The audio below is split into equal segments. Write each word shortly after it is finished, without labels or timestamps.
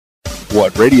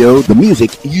What radio? The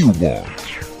music you want.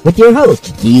 With your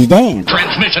host, Keys Dan.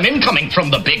 Transmission incoming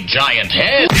from the big giant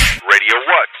head.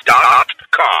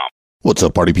 RadioWhat.com. What's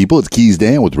up, party people? It's Keys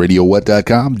Dan with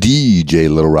RadioWhat.com,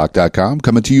 DJLittleRock.com,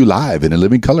 coming to you live in a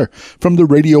living color from the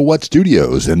Radio What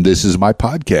studios. And this is my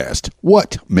podcast,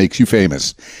 What Makes You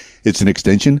Famous? It's an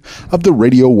extension of the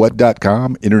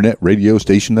RadioWhat.com internet radio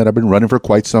station that I've been running for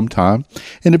quite some time.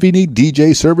 And if you need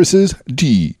DJ services,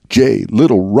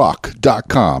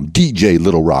 DJLittleRock.com,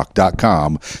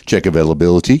 DJLittleRock.com. Check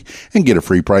availability and get a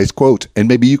free price quote. And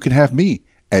maybe you can have me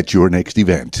at your next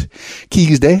event.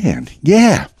 Keys Dan,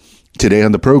 yeah. Today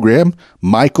on the program,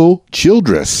 Michael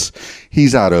Childress.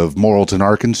 He's out of Morrilton,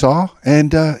 Arkansas,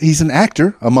 and he's an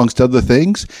actor, amongst other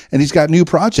things, and he's got new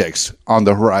projects on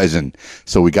the horizon.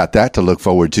 So we got that to look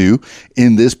forward to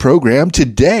in this program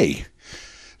today.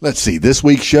 Let's see, this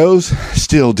week's show's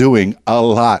still doing a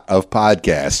lot of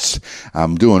podcasts.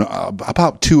 I'm doing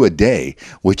about 2 a day,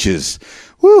 which is...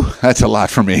 whew, that's a lot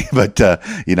for me, but,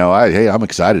 I'm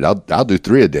excited. I'll do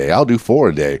 3 a day. I'll do 4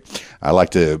 a day. I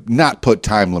like to not put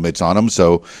time limits on them.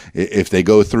 So if they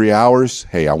go 3 hours,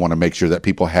 hey, I want to make sure that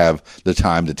people have the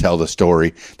time to tell the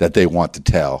story that they want to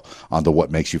tell on the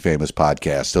What Makes You Famous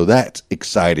podcast. So that's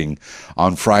exciting.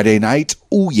 On Friday night,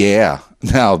 oh yeah.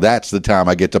 Now that's the time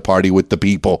I get to party with the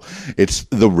people. It's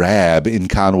the Rab in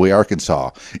Conway,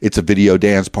 Arkansas. It's a video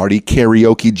dance party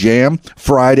karaoke jam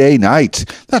Friday night.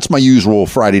 That's my usual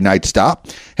Friday night stop.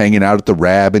 Hanging out at the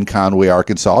Rab in Conway,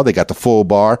 Arkansas. They got the full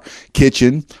bar,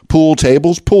 kitchen, pool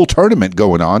tables, pool tournament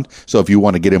going on. So if you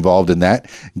want to get involved in that,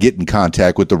 get in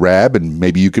contact with the Rab and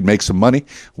maybe you could make some money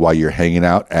while you're hanging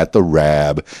out at the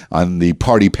Rab. On the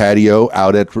party patio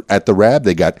out at the Rab,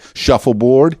 they got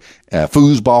shuffleboard,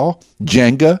 foosball,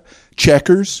 Jenga,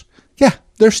 checkers. Yeah,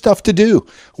 there's stuff to do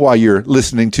while you're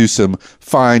listening to some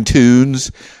fine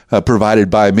tunes provided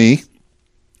by me.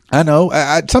 I know.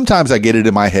 Sometimes I get it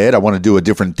in my head. I want to do a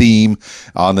different theme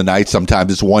on the night. Sometimes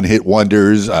it's one-hit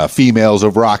wonders, females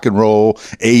of rock and roll,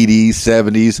 80s,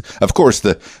 70s. Of course,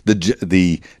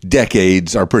 the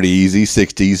decades are pretty easy,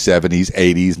 60s, 70s,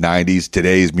 80s, 90s,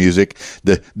 today's music,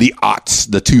 the aughts,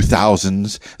 the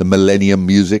 2000s, the millennium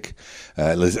music.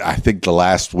 I think the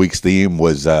last week's theme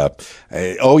was, it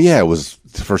was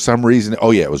for some reason,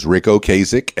 it was Rick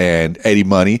Ocasek and Eddie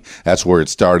Money. That's where it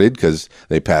started because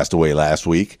they passed away last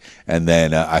week. And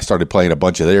then I started playing a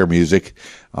bunch of their music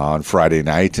on Friday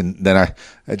night. And then I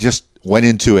just went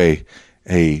into a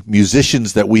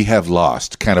musicians that we have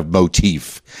lost kind of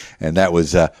motif. And that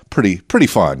was pretty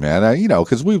fun, man.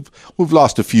 Because we've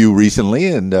lost a few recently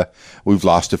and we've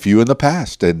lost a few in the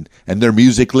past. And their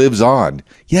music lives on.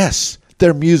 Yes.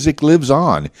 Their music lives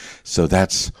on. So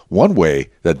that's one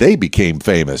way that they became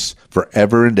famous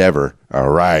forever and ever. All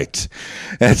right.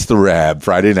 That's the Rab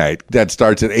Friday night. That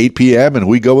starts at 8 p.m. and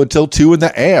we go until 2 in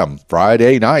the a.m.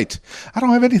 Friday night. I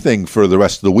don't have anything for the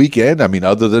rest of the weekend.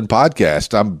 Other than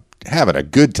podcast. I'm having a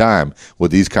good time with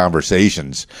these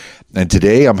conversations. And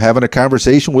today I'm having a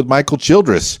conversation with Michael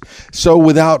Childress. So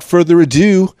without further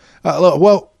ado,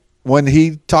 when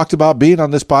he talked about being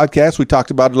on this podcast, we talked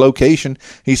about a location.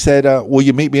 He said, will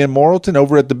you meet me in Morrilton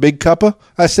over at the Big Cuppa?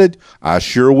 I said, I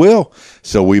sure will.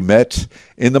 So we met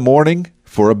in the morning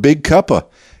for a Big Cuppa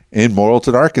in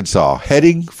Morrilton, Arkansas,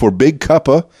 heading for Big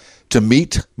Cuppa to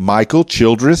meet Michael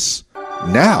Childress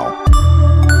now.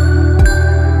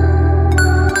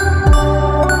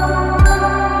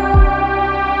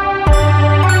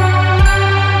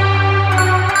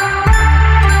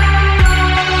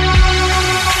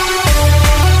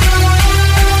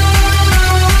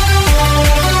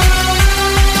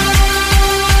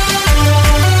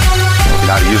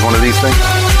 Use one of these things?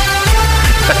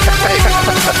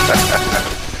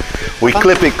 We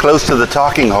clip it close to the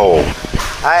talking hole.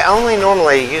 I only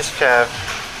normally used to...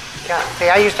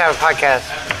 I used to have a podcast.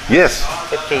 Yes.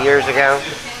 50 years ago.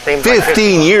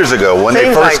 15 years ago when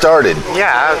they first started.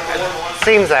 Yeah, it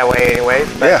seems that way anyways.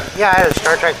 But yeah, I had a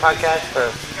Star Trek podcast for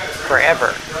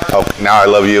forever. Oh, now I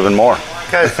love you even more.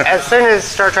 Because as soon as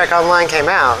Star Trek Online came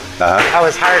out, I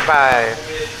was hired by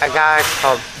a guy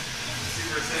called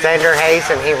Xander Hayes,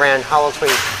 and he ran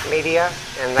Holosuite Media,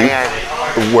 and they had...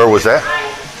 Where was that?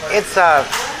 It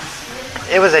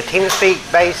was a TeamSpeak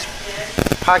based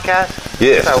podcast.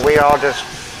 Yes. So we all just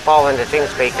fall into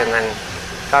TeamSpeak and then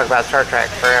talk about Star Trek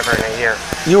forever in a year.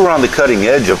 You were on the cutting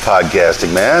edge of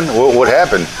podcasting, man. What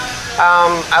happened?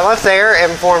 I left there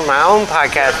and formed my own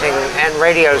podcasting and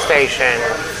radio station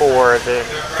for the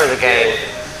game.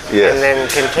 Yes. And then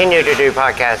continue to do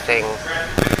podcasting.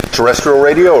 Terrestrial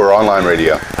radio or online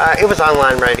radio? It was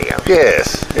online radio.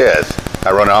 Yes.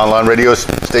 I run an online radio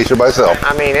station myself.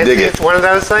 I mean, it's one of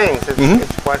those things.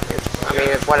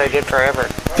 It's what I did forever.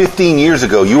 15 years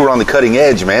ago, you were on the cutting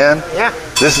edge, man. Yeah.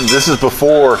 This is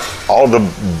before all the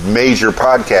major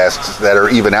podcasts that are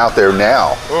even out there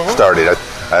now started.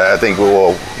 I think,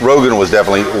 Rogan was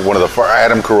definitely one of the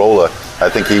Adam Carolla, I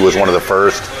think he was one of the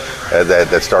first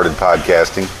that started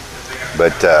podcasting.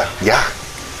 But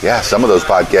yeah, some of those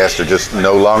podcasts are just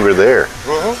no longer there.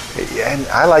 And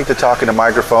I like to talk in a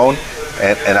microphone,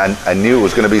 and I knew it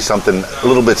was going to be something a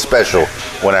little bit special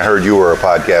when I heard you were a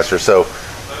podcaster. So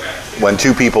when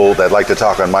two people that like to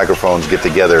talk on microphones get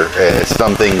together,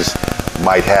 some things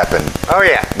might happen. Oh,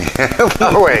 yeah.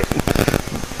 Oh, wait.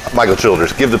 Michael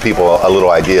Childress, give the people a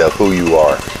little idea of who you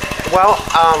are. Well,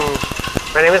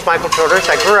 my name is Michael Childress.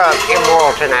 I grew up in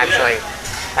Morrilton, actually.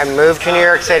 I moved to New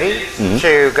York City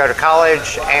to go to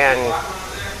college and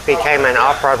became an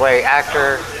off-Broadway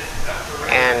actor.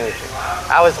 And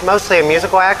I was mostly a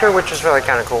musical actor, which is really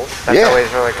kind of cool. That's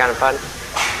always really kind of fun.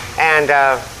 And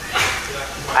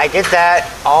I did that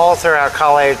all throughout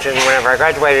college, and whenever I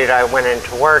graduated, I went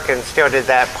into work and still did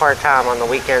that part-time on the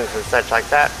weekends and such like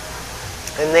that.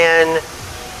 And then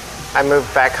I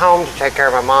moved back home to take care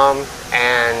of my mom,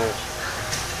 and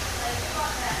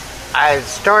I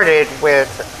started with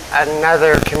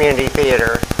another community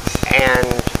theater, and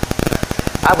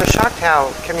I was shocked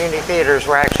how community theaters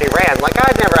were actually ran. Like,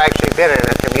 I'd never actually been in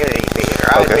a community theater.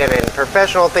 I'd been in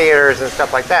professional theaters and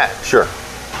stuff like that. Sure.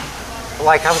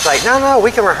 Like, I was like, no,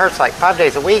 we can rehearse like 5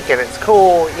 days a week, and it's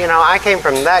cool. You know, I came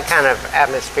from that kind of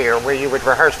atmosphere where you would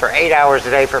rehearse for 8 hours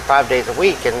a day for 5 days a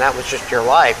week, and that was just your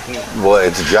life. Well,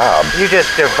 it's a job. You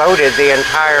just devoted the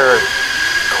entire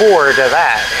core to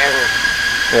that, and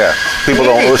yeah,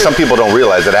 some people don't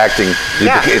realize that acting,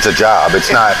 it's a job.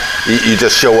 It's not, you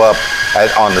just show up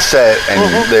on the set and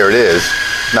there it is.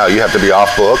 No, you have to be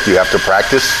off book. You have to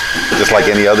practice just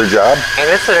like any other job. And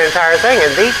it's an entire thing.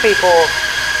 And these people,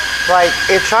 like,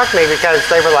 it shocked me because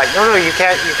they were like, no, you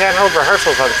can't hold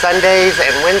rehearsals on Sundays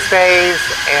and Wednesdays,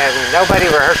 and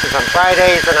nobody rehearses on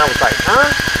Fridays. And I was like, huh?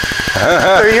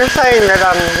 So you're saying that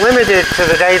I'm limited to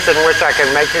the days in which I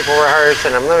can make people rehearse,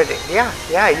 and I'm limited? Yeah,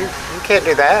 you can't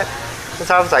do that. And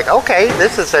so I was like, okay,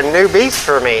 this is a new beast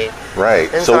for me.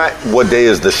 Right. And so what day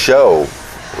is the show,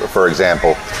 for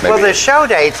example? Maybe? Well, the show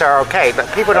dates are okay,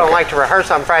 but people don't like to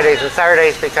rehearse on Fridays and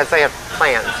Saturdays because they have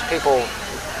plans. People.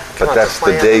 But that's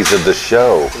the days of the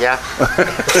show. Yeah.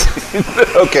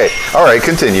 Okay. All right.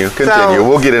 Continue. So,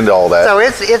 we'll get into all that. So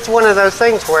it's one of those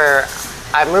things where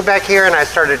I moved back here and I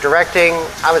started directing.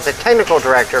 I was a technical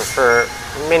director for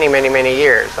many, many, many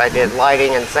years. I did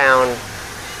lighting and sound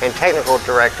and technical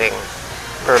directing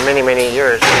for many, many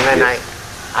years. And then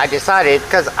I decided,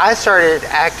 because I started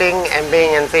acting and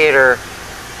being in theater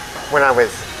when I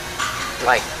was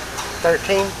like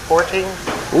 13, 14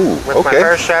 with my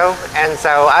first show. And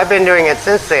so I've been doing it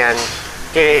since then.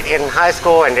 Did it in high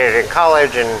school and did it in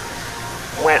college and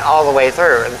went all the way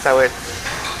through. And so it's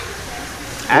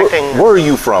acting. Where are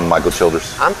you from, Michael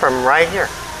Childress? I'm from right here.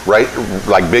 Right,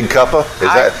 like Big Cuppa?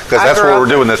 Because that's where we're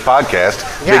doing this podcast.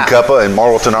 Yeah. Big Cuppa in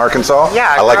Marlton, Arkansas.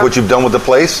 Yeah, I like what you've done with the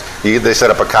place. They set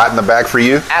up a cot in the back for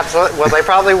you. Absolutely. Well, they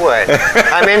probably would.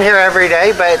 I'm in here every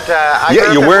day, but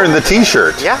you're wearing the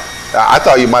T-shirt. Yeah. I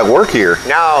thought you might work here.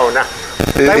 No.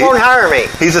 They won't hire me.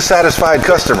 He's a satisfied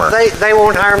customer. They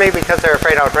won't hire me because they're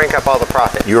afraid I'll drink up all the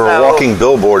profit. You're a walking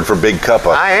billboard for Big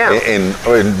Cuppa. I am.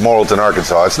 In Morrilton,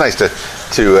 Arkansas. It's nice to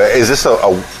is this a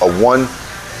one?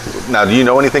 Now, do you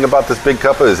know anything about this Big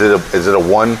Cuppa? Is it a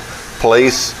one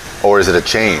place or is it a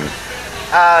chain?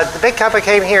 The Big Cuppa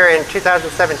came here in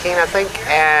 2017, I think,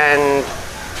 and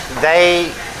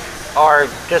they are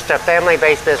just a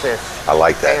family-based business. I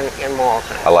like that. In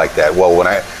Morrilton. I like that. Well, when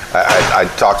I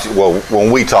talked,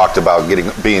 when we talked about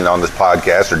being on this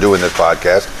podcast or doing this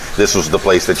podcast, this was the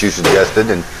place that you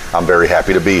suggested, and I'm very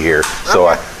happy to be here.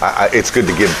 So it's good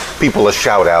to give people a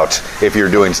shout out if you're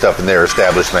doing stuff in their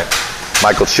establishment.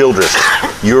 Michael Childress,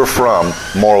 you're from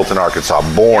Morrilton, Arkansas,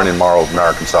 born in Morrilton,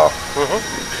 Arkansas.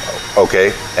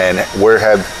 Okay, and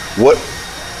what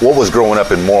was growing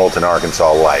up in Morrilton,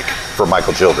 Arkansas like for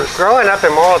Michael Childress? Growing up in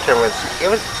Morrilton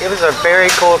was a very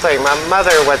cool thing. My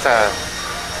mother was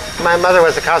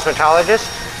a cosmetologist,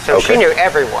 so she knew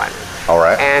everyone. All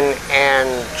right. And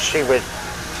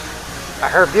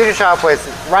her beauty shop was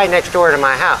right next door to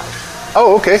my house.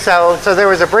 Oh, okay. So there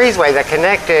was a breezeway that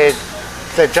connected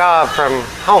the job from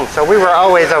home. So we were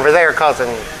always over there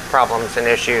causing problems and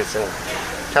issues and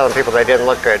telling people they didn't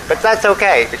look good. But that's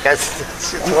okay because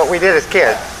it's what we did as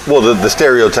kids. Well, the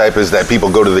stereotype is that people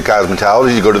go to the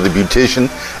cosmetologist, you go to the beautician,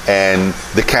 and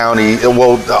the county,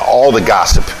 all the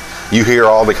gossip you hear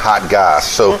all the hot goss.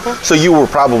 So you were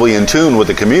probably in tune with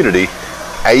the community,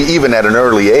 even at an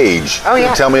early age. Oh,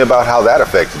 yeah. Tell me about how that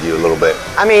affected you a little bit.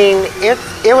 I mean,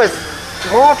 it was,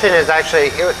 Morrilton is actually,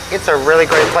 it's a really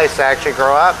great place to actually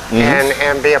grow up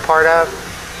and be a part of.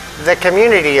 The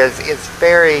community is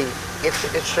very,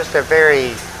 it's just a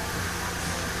very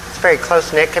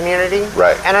close-knit community.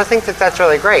 Right. And I think that's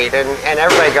really great. And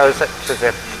everybody goes to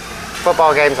the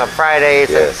football games on Fridays.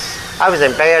 Yes. And I was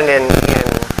in band in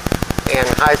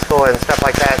high school and stuff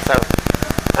like that. So,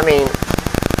 I mean,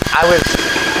 I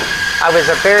was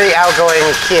a very outgoing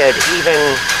kid even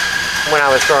when I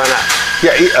was growing up.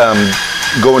 Yeah,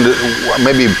 going to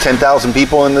maybe 10,000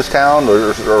 people in this town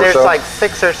or There's so? like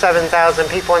 6,000 or 7,000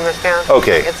 people in this town.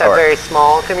 Okay, It's a very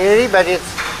small community, but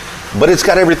it's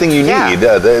got everything you need.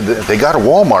 They got a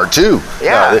Walmart too.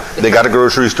 Yeah. They got a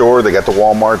grocery store. They got the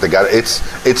Walmart. They got it's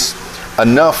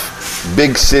enough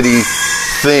big city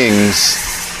things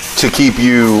to keep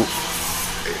you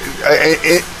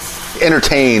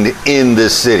entertained in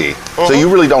this city. So you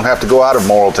really don't have to go out of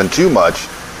Morrilton too much,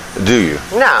 do you?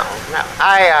 No.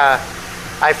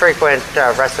 I frequent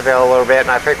Russellville a little bit, and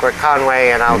I frequent Conway,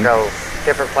 and I'll go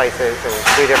different places and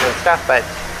do different stuff. But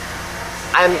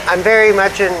I'm very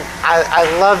much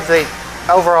I love the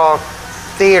overall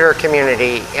theater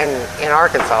community in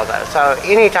Arkansas, though. So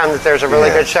anytime that there's a really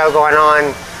good show going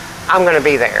on, I'm going to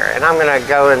be there, and I'm going to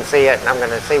go and see it, and I'm going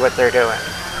to see what they're doing.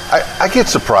 I get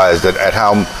surprised at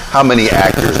how many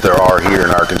actors there are here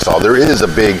in Arkansas. There is a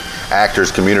big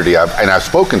actors community, and I've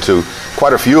spoken to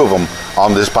quite a few of them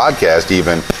on this podcast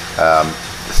even.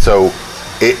 So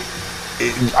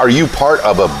are you part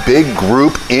of a big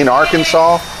group in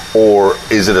Arkansas, or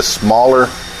is it a smaller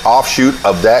offshoot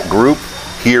of that group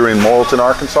here in Morrilton,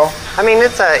 Arkansas? I mean,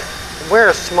 we're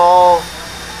a small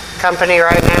company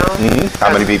right now.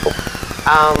 How many people?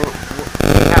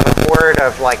 We have a board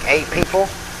of like 8 people.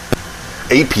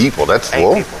 8 people. That's Eight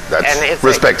well, people. that's And it's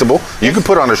respectable. You can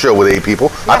put on a show with 8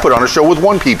 people. I put on a show with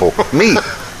 1 people. Me.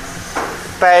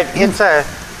 But it's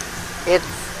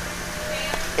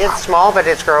small, but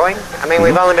it's growing. I mean,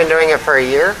 we've only been doing it for a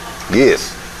year.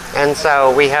 Yes. And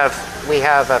so we have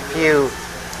a few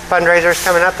fundraisers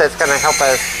coming up that's going to help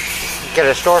us get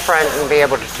a storefront and be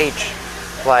able to teach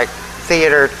like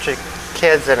theater to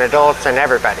kids and adults and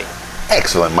everybody.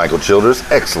 Excellent, Michael Childress.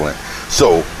 Excellent.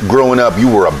 So, growing up,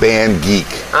 you were a band geek.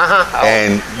 Oh.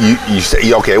 And you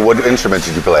say, okay, what instruments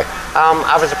did you play?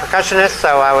 I was a percussionist,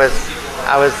 so I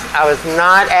was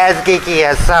not as geeky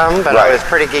as some, but I was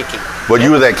pretty geeky. But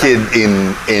you were that kid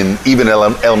in even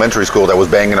elementary school that was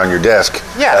banging on your desk,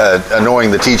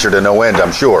 annoying the teacher to no end,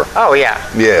 I'm sure. Oh yeah.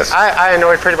 Yes. I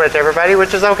annoyed pretty much everybody,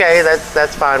 which is okay.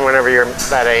 That's fine whenever you're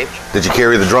that age. Did you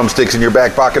carry the drumsticks in your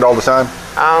back pocket all the time?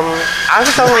 I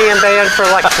was only in band for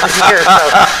like 3 years, so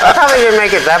I probably didn't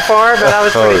make it that far, but I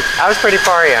was pretty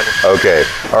far in. Okay.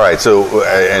 All right. So,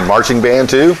 and marching band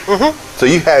too? So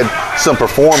you had some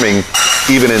performing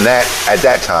even at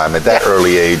that time, at that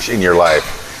early age in your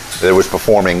life. There was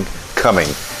performing coming.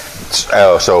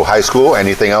 So high school,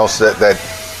 anything else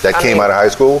that came out of high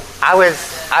school? I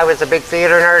was a big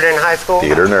theater nerd in high school.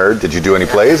 Theater nerd. Did you do any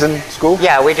plays in school?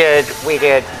 Yeah, we did.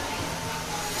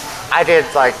 I did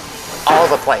like all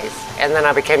the plays, and then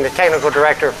I became the technical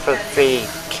director for the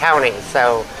county.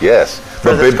 So yes,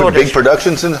 but big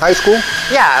productions in high school.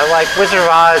 Yeah, like Wizard of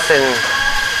Oz and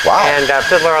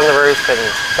Fiddler on the Roof and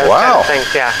those kind of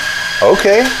things. Yeah.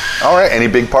 Okay. All right. Any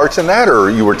big parts in that,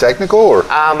 or you were technical, or?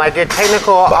 I did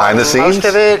technical behind the scenes, most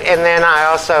of it, and then I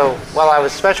also, I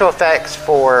was special effects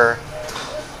for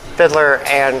Fiddler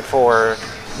and for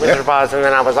Wizard of Oz, and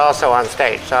then I was also on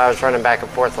stage, so I was running back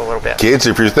and forth a little bit. Kids,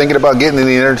 if you're thinking about getting in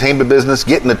the entertainment business,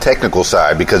 get in the technical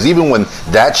side, because even when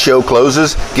that show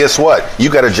closes, guess what? You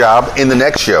got a job in the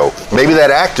next show. Maybe that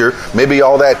actor, maybe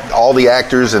all the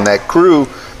actors and that crew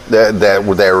that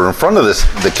were in front of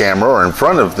the camera or in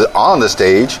front of on the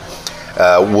stage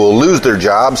will lose their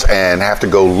jobs and have to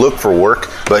go look for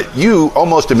work, but you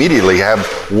almost immediately have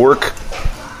work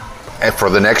for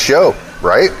the next show,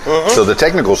 right? So the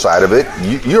technical side of it,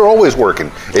 you're always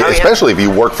working, especially if you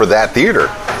work for that theater.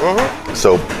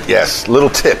 So yes, little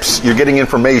tips. You're getting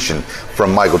information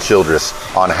from Michael Childress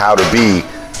on how to be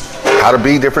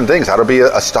different things, how to be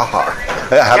a star,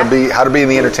 how to be in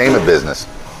the entertainment business.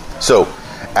 So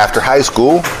after high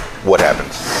school, what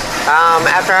happens?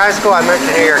 After high school, I moved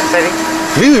to New York City.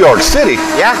 New York City?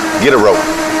 Yeah. Get a rope.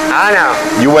 I know.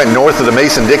 You went north of the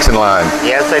Mason-Dixon line.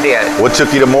 Yes, I did. What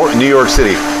took you to New York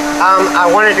City?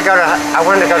 I wanted to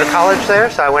go to college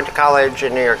there, so I went to college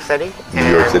in New York City.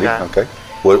 New York City. Okay.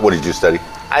 What did you study?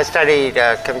 I studied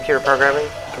computer programming,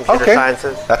 computer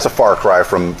sciences. That's a far cry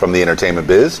from the entertainment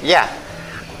biz. Yeah.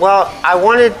 Well, I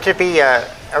wanted to be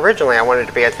originally I wanted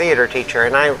to be a theater teacher,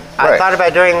 and I thought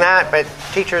about doing that, but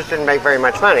teachers didn't make very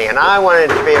much money, and I wanted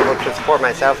to be able to support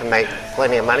myself and make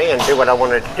plenty of money and do what I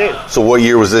wanted to do. So what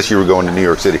year was this you were going to New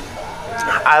York City?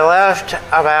 I left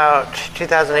about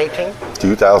 2018.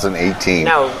 2018.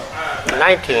 No,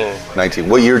 19. 19.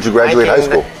 What year did you graduate high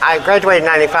school? I graduated in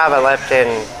 95. I left in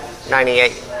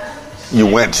 98. You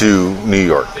went to New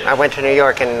York. I went to New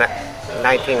York in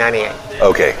 1998.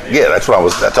 Okay. Yeah, that's what I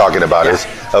was talking about. Yeah. Is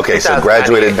okay. So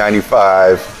graduated in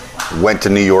 95, went to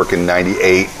New York in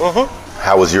 98. Mm-hmm.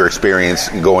 How was your experience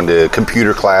going to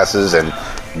computer classes and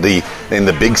in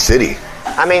the big city?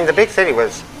 I mean, the big city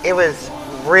was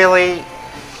really.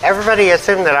 Everybody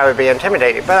assumed that I would be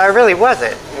intimidated, but I really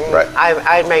wasn't. Right.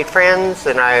 I made friends,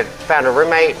 and I found a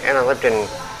roommate, and I lived in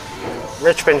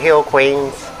Richmond Hill,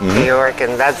 Queens, New York,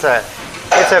 and it's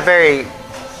a very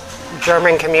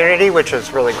German community, which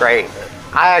is really great.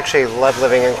 I actually love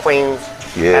living in Queens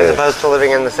as opposed to living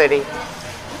in the city,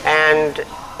 and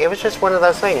it was just one of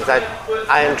those things.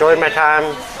 I enjoyed my time,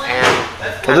 and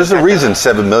well, there's a reason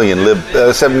 7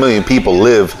 million people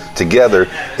live together.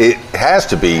 It has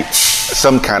to be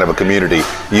some kind of a community.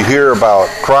 You hear about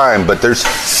crime, but there's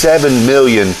 7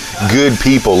 million good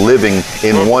people living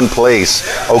in one place.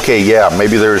 Okay, yeah,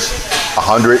 maybe there's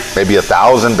 100, maybe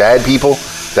 1,000 bad people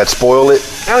that spoil it.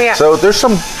 Oh yeah. So there's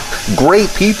some great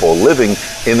people living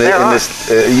in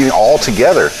this all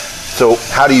together. So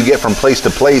how do you get from place to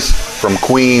place, from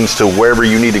Queens to wherever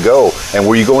you need to go? And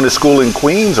were you going to school in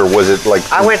Queens, or was it like...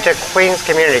 I went to Queens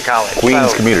Community College.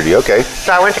 Queens Community, okay.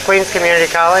 So I went to Queens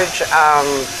Community College,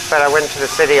 but I went to the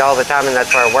city all the time, and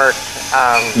that's where I worked.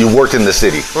 You worked in the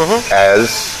city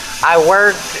as... I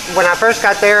worked, when I first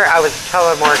got there, I was a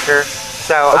telemarketer.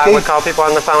 So I would call people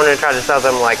on the phone and try to sell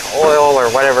them like oil or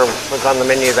whatever was on the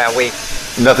menu that week.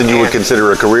 Nothing you would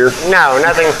consider a career? No,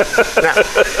 nothing. No.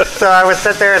 So I would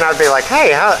sit there and I'd be like,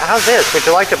 hey, how's this? Would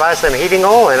you like to buy some heating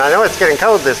oil? And I know it's getting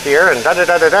cold this year and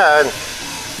da-da-da-da-da.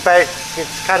 But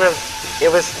it's kind of,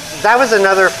 that was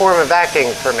another form of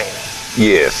acting for me.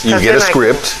 Yes, you get a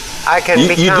script. I can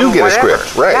become You do get whatever. A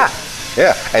script, right. Yeah.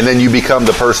 Yeah, and then you become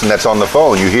the person that's on the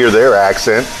phone. You hear their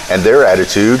accent and their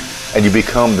attitude, and you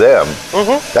become them.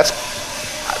 Mm-hmm.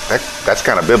 That's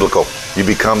kind of biblical. You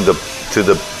become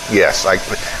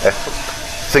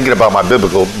thinking about my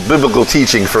biblical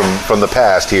teaching from the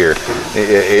past here.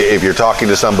 If you're talking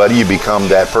to somebody, you become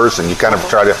that person. You kind of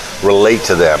try to relate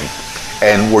to them.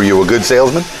 And were you a good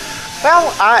salesman?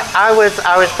 Well, I was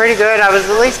pretty good. I was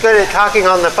at least good at talking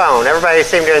on the phone. Everybody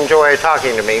seemed to enjoy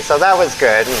talking to me, so that was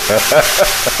good.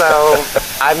 So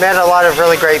I met a lot of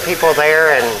really great people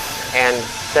there, and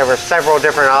there were several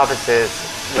different offices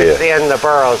within the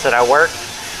boroughs that I worked.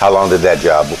 How long did that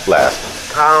job last?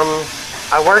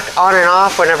 I worked on and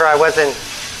off whenever I wasn't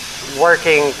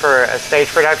working for a stage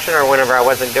production or whenever I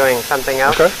wasn't doing something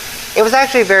else. Okay. It was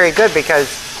actually very good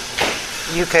because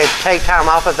you could take time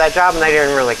off of that job and they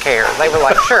didn't really care. They were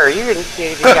like, sure, you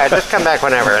just come back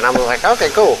whenever. And I'm like, okay,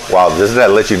 cool. Wow, doesn't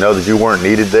that let you know that you weren't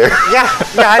needed there? Yeah,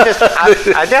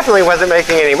 I definitely wasn't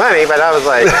making any money, but I was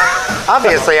like,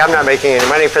 obviously I'm not making any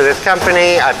money for this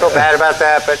company. I feel bad about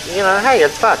that, but hey,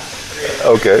 it's fun.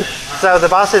 Okay. So the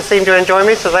bosses seemed to enjoy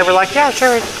me, so they were like, yeah,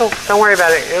 sure, it's cool. Don't worry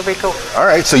about it. It'll be cool. All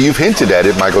right, so you've hinted at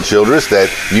it, Michael Childress, that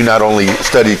you not only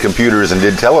studied computers and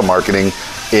did telemarketing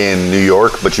in New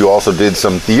York, but you also did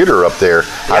some theater up there.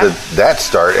 How did that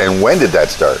start, and when did that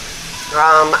start?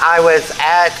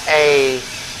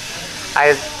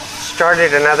 I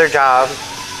started another job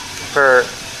for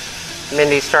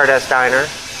Mindy's Stardust Diner,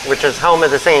 which is home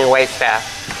of the singing waitstaff.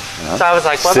 So I was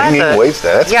like, well, singing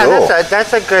waitstaff, that's cool.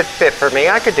 That's a good fit for me.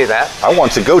 I could do that. I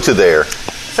want to go to there.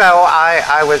 So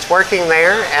I was working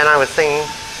there, and I was singing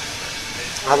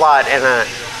a lot, and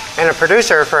a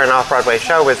producer for an off-Broadway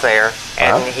show was there,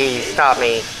 and he stopped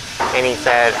me, and he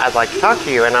said, I'd like to talk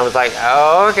to you. And I was like,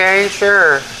 oh, okay,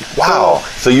 sure. Wow. Cool.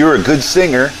 So you were a good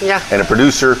singer, and a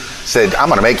producer said, I'm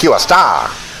going to make you a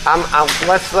star.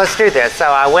 Let's do this. So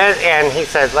I went, and he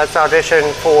said, let's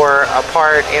audition for a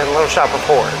part in Little Shop of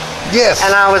Horrors. Yes.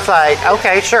 And I was like,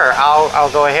 okay, sure.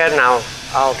 I'll go ahead and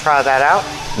I'll try that out.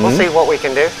 We'll see what we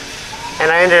can do.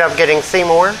 And I ended up getting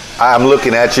Seymour. I'm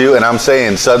looking at you, and I'm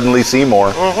saying, suddenly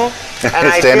Seymour. Mm-hmm. And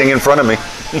it's standing in front of me.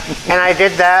 And I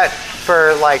did that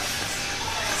for like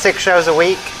 6 shows a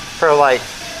week for like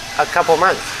a couple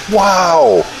months.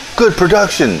 Wow. Good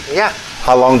production. Yeah.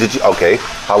 How long did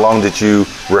you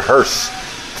rehearse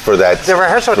for that? The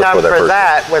rehearsal time for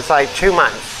that was like 2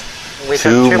 months. We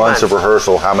took 2 months of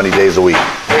rehearsal. How many days a week?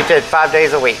 We did 5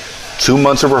 days a week. 2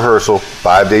 months of rehearsal,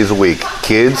 5 days a week.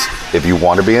 Kids, if you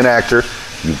want to be an actor,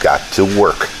 you got to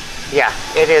work. Yeah,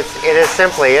 it is. It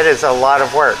is a lot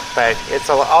of work, but it's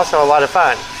also a lot of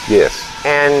fun. Yes.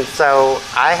 And so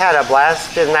I had a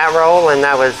blast in that role, and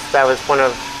that was one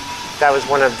of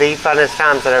the funnest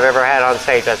times that I've ever had on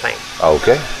stage, I think.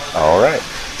 Okay. All right.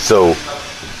 So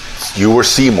you were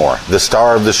Seymour, the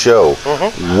star of the show.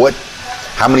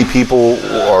 How many people,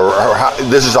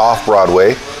 this is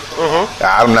off-Broadway.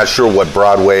 I'm not sure what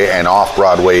Broadway and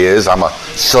off-Broadway is. I'm a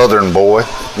Southern boy.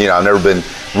 I've never been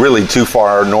really too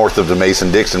far north of the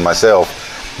Mason-Dixon myself.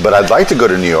 But I'd like to go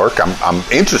to New York. I'm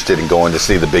interested in going to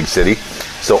see the big city.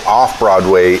 So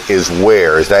off-Broadway is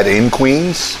where? Is that in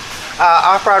Queens?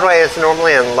 Off-Broadway is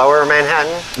normally in Lower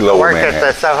Manhattan. I worked at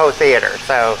the Soho Theater.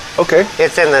 So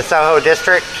it's in the Soho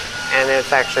district, and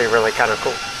it's actually really kind of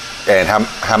cool. And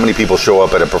how many people show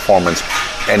up at a performance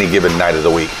any given night of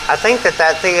the week? I think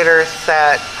that theater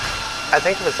sat, I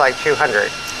think it was like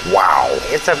 200. Wow.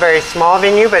 It's a very small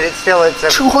venue, but it's a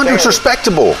 200 is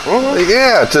respectable.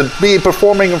 Yeah, to be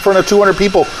performing in front of 200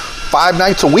 people 5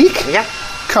 nights a week? Yeah.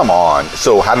 Come on.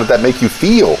 So how did that make you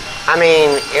feel? I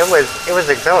mean, it was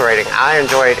exhilarating. I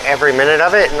enjoyed every minute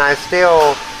of it, and I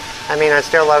still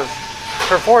love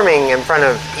performing in front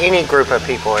of any group of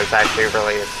people. Is actually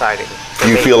really exciting. Do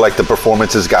you feel like the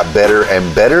performances got better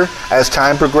and better as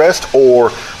time progressed,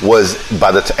 or was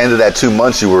by the end of that 2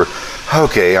 months you were,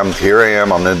 okay, here I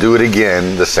am, I'm going to do it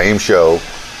again, the same show?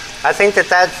 I think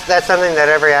that's something that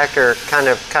every actor kind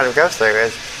of goes through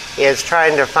is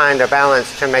trying to find a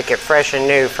balance to make it fresh and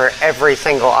new for every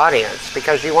single audience,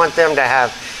 because you want them to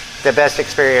have the best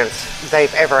experience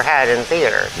they've ever had in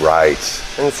theater. Right.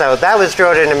 And so that was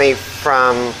drilled into me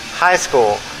from high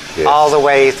school all the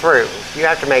way through. You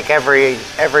have to make every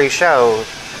show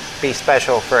be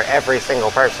special for every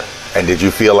single person. And did you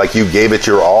feel like you gave it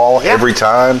your all every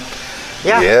time?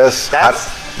 Yeah. Yes.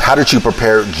 How did you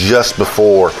prepare just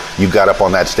before you got up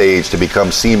on that stage to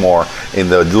become Seymour in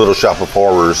the Little Shop of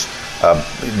Horrors?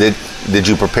 Did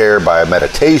you prepare by a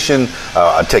meditation,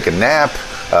 take a nap,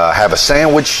 have a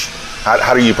sandwich?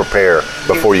 How do you prepare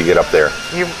before you get up there?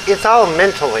 It's all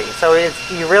mentally. So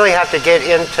you really have to get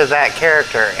into that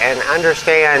character and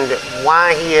understand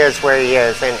why he is where he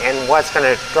is and what's going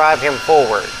to drive him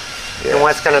forward and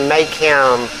what's going to make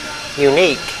him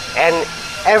unique. And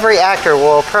every actor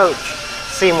will approach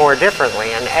Seymour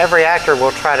differently, and every actor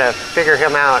will try to figure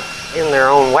him out in their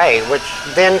own way, which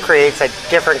then creates a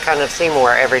different kind of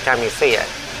Seymour every time you see it.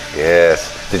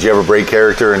 Yes. Did you ever break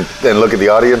character and look at the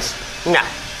audience? No.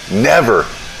 Never.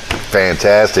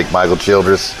 Fantastic, Michael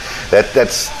Childress.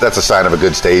 That's a sign of a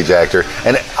good stage actor.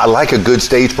 And I like a good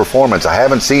stage performance. I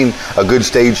haven't seen a good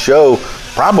stage show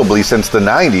probably since the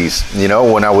 90s,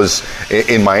 when I was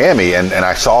in Miami, and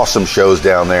I saw some shows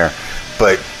down there.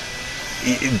 But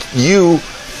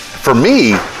for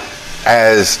me,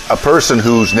 as a person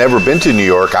who's never been to New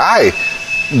York, I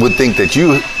would think that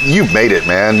you've made it,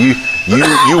 man.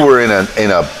 You were in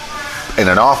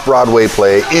an off-Broadway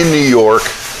play in New York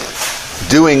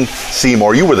doing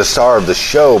Seymour. You were the star of the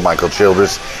show, Michael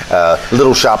Childress.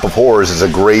 Little Shop of Horrors is a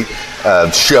great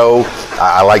show.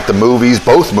 I like the movies,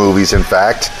 both movies, in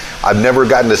fact. I've never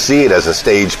gotten to see it as a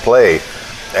stage play.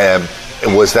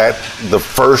 Was that the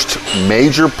first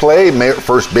major play,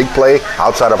 first big play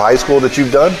outside of high school that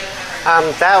you've done?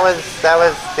 That was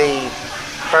the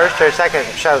first or second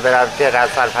show that I did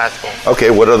outside of high school.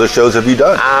 Okay, what other shows have you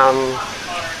done?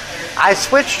 I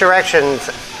switched directions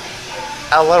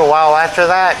a little while after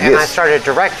that, and I started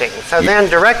directing. So then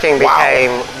directing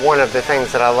became one of the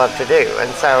things that I love to do. And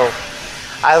so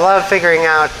I love figuring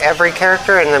out every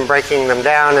character and then breaking them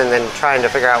down and then trying to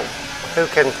figure out who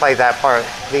can play that part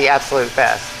the absolute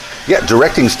best. Yeah,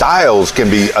 directing styles can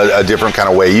be a different kind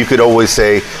of way. You could always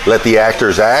say, let the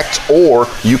actors act, or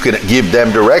you could give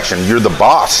them direction. You're the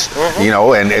boss,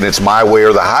 and it's my way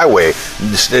or the highway.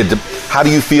 How do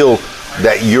you feel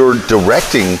that you're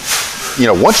directing,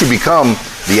 once you become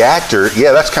the actor,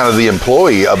 that's kind of the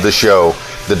employee of the show.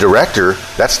 The director,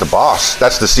 that's the boss.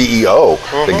 That's the CEO,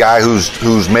 the guy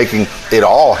who's making it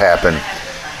all happen.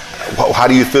 How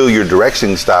do you feel your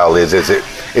directing style is?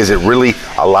 Is it really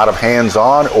a lot of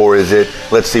hands-on, or is it,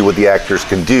 let's see what the actors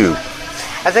can do?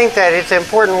 I think that it's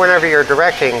important whenever you're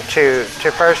directing to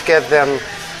first give them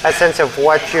a sense of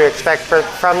what you expect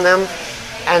from them,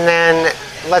 and then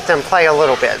let them play a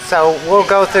little bit. So we'll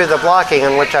go through the blocking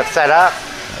in which I've set up,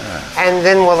 and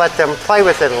then we'll let them play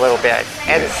with it a little bit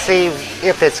and see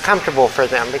if it's comfortable for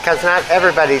them, because not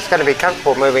everybody's going to be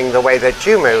comfortable moving the way that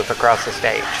you move across the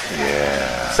stage.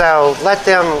 Yeah. So let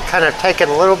them kind of take it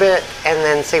a little bit and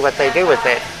then see what they do with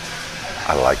it.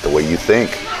 I like the way you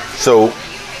think. So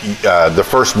the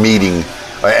first meeting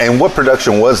And what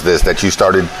production was this that you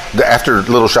started after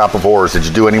Little Shop of Horrors? Did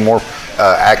you do any more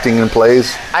acting in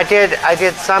plays? I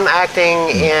did some acting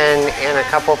in a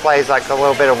couple of plays, like a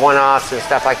little bit of one-offs and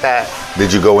stuff like that.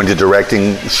 Did you go into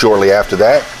directing shortly after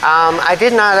that? I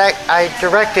did not. I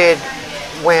directed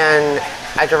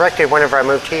whenever I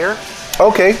moved here.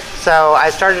 Okay. So I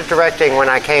started directing when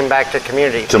I came back to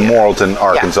community To theater. Morrilton,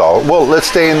 Arkansas. Yeah. Well, let's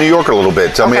stay in New York a little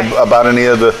bit. Tell me about any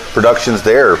of the productions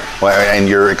there and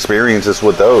your experiences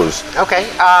with those. Okay.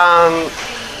 I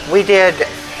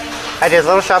did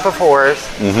Little Shop of Horrors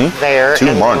there.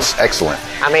 2 months. Excellent.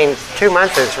 I mean, 2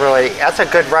 months is that's a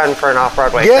good run for an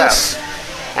off-Broadway yes. show.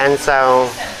 And so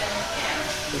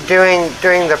doing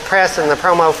the press and the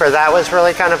promo for that was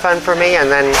really kind of fun for me, and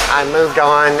then I moved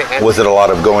on. And was it a lot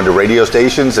of going to radio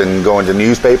stations and going to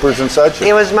newspapers and such?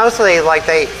 It was mostly like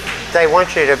they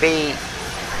want you to be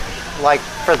like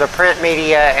for the print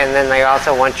media, and then they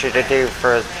also want you to do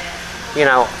for,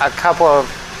 a couple of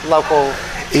local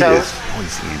shows. It is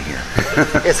noisy in here.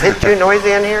 Is it too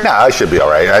noisy in here? No, I should be all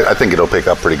right. I think it'll pick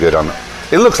up pretty good on.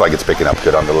 It looks like it's picking up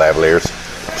good on the lavaliers.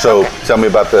 So tell me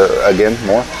about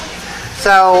more.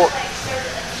 So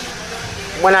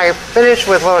when I finished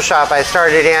with Little Shop, I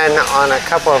started in on a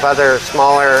couple of other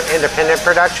smaller independent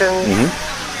productions.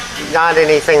 Not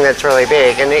anything that's really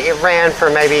big, and it ran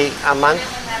for maybe a month.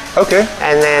 Okay.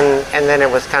 And then it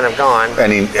was kind of gone.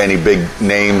 Any big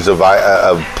names of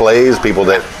plays,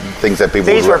 things that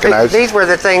people would recognize? These were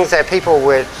the things that people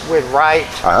would write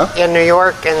in New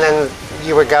York, and then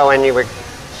you would go and you would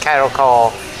cattle call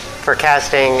for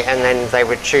casting, and then they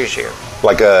would choose you.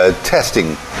 Like a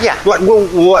testing. Yeah.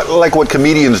 Like what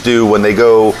comedians do when they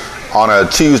go on a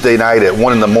Tuesday night at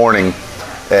 1 a.m.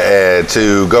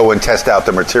 To go and test out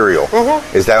the material.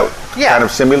 Is that kind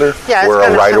of similar? Yeah. Where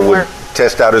a writer would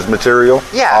test out his material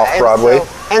off Broadway?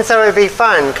 And so it'd be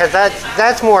fun, because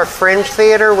that's more fringe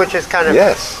theater, which is kind of,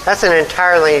 that's an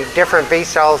entirely different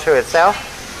beast all to itself.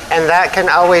 And that can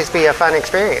always be a fun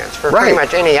experience for pretty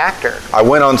much any actor. I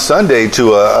went on Sunday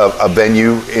to a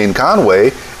venue in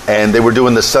Conway, and they were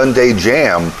doing the Sunday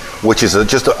Jam, which is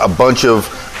just a bunch of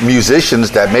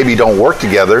musicians that maybe don't work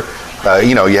together.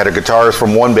 You had a guitarist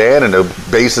from one band and a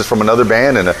bassist from another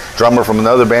band and a drummer from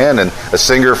another band and a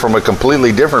singer from a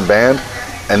completely different band.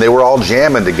 And they were all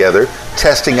jamming together,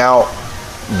 testing out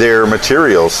their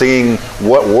material, seeing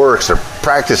what works, or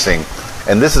practicing.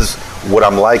 And this is what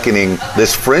I'm likening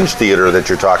this fringe theater that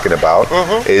you're talking about,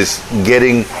 is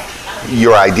getting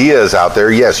your ideas out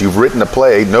there. Yes, you've written a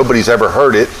play. Nobody's ever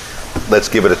heard it. Let's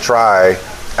give it a try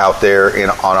out there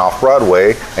on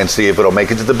Off-Broadway and see if it'll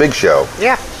make it to the big show.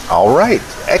 Yeah. All right.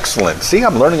 Excellent. See,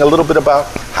 I'm learning a little bit about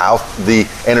how the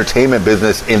entertainment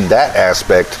business in that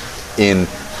aspect in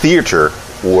theater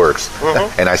works.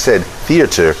 And I said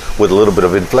theater with a little bit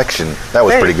of inflection. That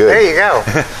was pretty good. There you go.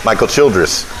 Michael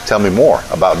Childress, tell me more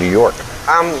about New York.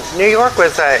 New York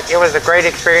was a great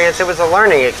experience. It was a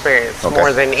learning experience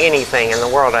more than anything in the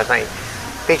world, I think.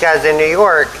 Because in New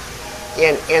York,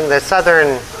 in the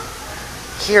southern,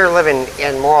 here living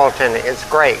in Morrilton is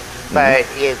great, but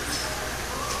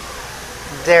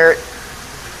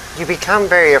you become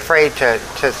very afraid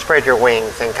to spread your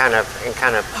wings and kind of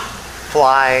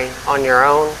fly on your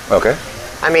own. Okay.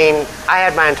 I mean, I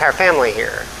had my entire family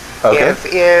here. Okay. If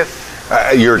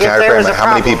your entire family,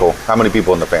 how many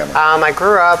people in the family? I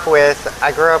grew up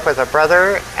with a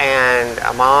brother and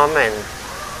a mom,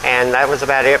 and that was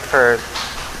about it for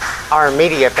our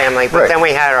immediate family. But then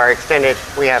we had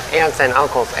we have aunts and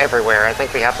uncles everywhere. I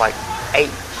think we have like 8.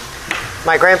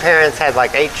 My grandparents had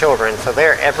like 8 children, so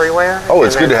they're everywhere. Oh,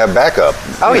 it's good to have backup.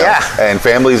 Oh, yeah. And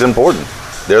family's important.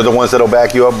 They're the ones that'll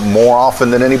back you up more often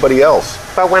than anybody else.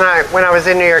 But when I was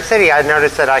in New York City, I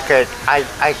noticed that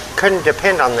I couldn't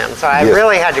depend on them. So I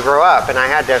really had to grow up, and I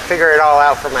had to figure it all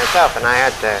out for myself, and I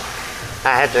had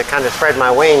to kind of spread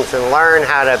my wings and learn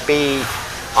how to be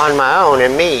on my own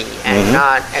and me, and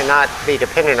not be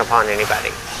dependent upon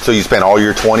anybody. So you spent all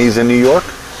your 20s in New York?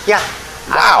 Yeah.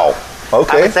 Wow.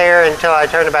 Okay. I was there until I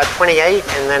turned about 28,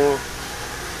 and then.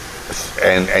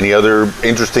 And any other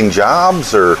interesting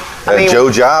jobs or Joe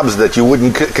jobs that you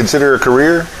wouldn't consider a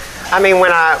career? I mean,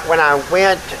 when I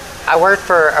went, I worked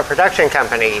for a production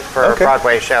company for a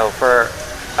Broadway show for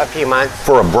a few months.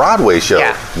 For a Broadway show?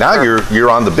 Yeah. Now you're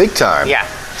on the big time. Yeah.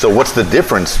 So what's the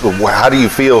difference? How do you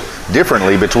feel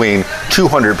differently between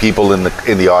 200 people in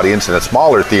the audience in a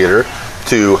smaller theater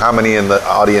to how many in the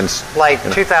audience? Like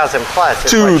 2,000 plus.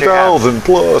 2,000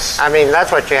 plus. I mean,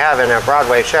 that's what you have in a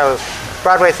Broadway show.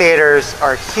 Broadway theaters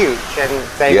are huge, and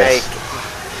they make,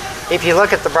 if you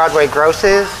look at the Broadway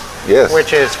grosses,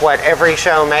 which is what every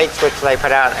show makes, which they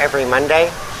put out every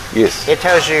Monday, it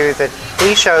tells you that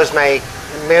these shows make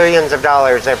millions of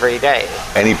dollars every day.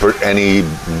 Any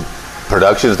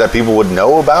productions that people would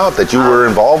know about that you were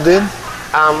involved in?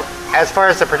 As far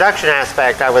as the production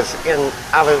aspect, I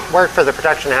worked for the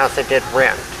production house that did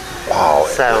Rent. Wow,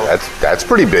 so that's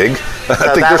pretty big. So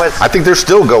I think they're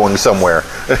still going somewhere.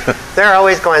 They're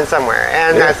always going somewhere,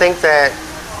 and yeah. I think that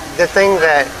the thing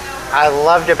that I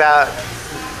loved about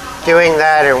doing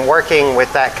that and working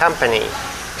with that company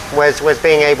was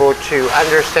being able to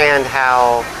understand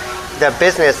how the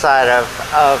business side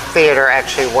of theater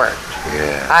actually worked.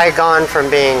 Yeah. I had gone from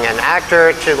being an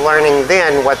actor to learning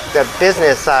then what the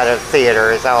business side of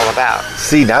theater is all about.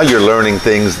 See, now you're learning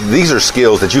things. These are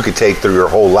skills that you could take through your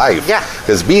whole life. Yeah.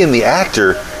 Because being the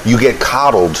actor, you get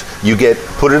coddled. You get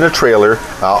put in a trailer,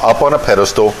 up on a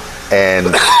pedestal,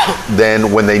 and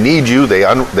then when they need you, they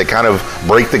kind of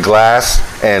break the glass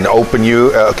and open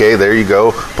you. Okay, there you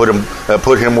go. Put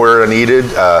him where needed.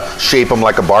 Shape him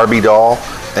like a Barbie doll,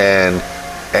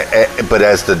 but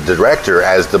as the director,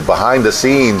 as the behind the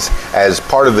scenes, as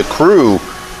part of the crew,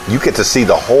 you get to see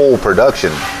the whole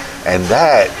production. And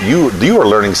that, you are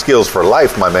learning skills for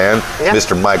life, my man, yeah.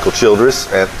 Mr. Michael Childress.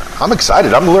 And I'm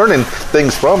excited. I'm learning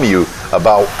things from you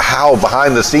about how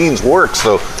behind the scenes works.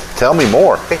 So tell me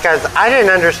more. Because I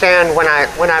didn't understand when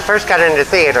I first got into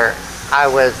theater, I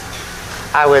was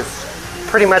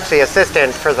pretty much the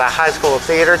assistant for the high school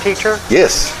theater teacher.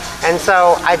 Yes. And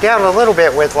so I dealt a little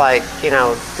bit with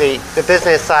the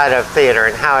business side of theater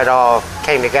and how it all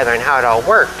came together and how it all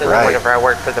worked. And right. then whenever I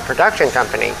worked for the production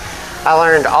company, I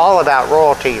learned all about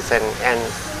royalties and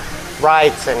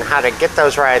rights and how to get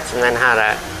those rights and then how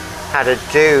to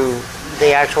do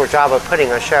the actual job of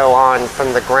putting a show on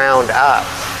from the ground up.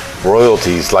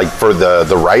 Royalties, like for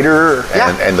the writer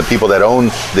and the people that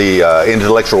own the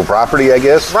intellectual property, I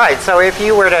guess. Right. So if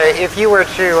you were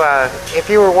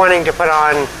wanting to put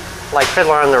on like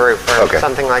Fiddler on the Roof or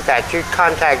something like that, you'd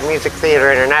contact Music Theater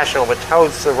International, which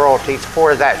holds the royalties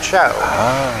for that show,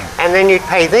 and then you'd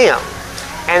pay them,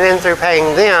 and then through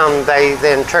paying them, they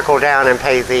then trickle down and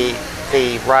pay the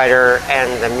writer and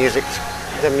the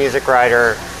music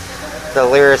writer, the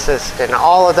lyricist, and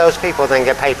all of those people then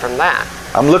get paid from that.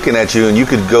 I'm looking at you, and you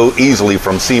could go easily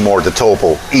from Seymour to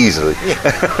Topol, easily. Yeah.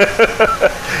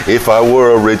 If I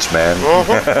were a rich man.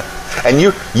 Mm-hmm. And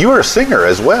you were a singer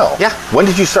as well. Yeah. When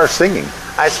did you start singing?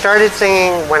 I started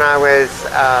singing when I was,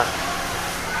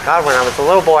 when I was a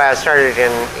little boy. I started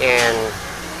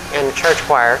in church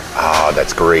choir. Oh,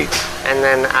 that's great. And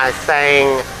then I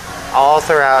sang all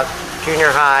throughout junior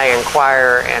high and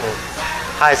choir and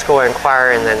high school and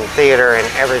choir and then theater and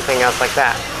everything else like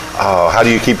that. Oh, how do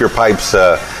you keep your pipes?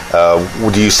 Do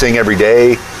you sing every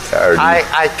day?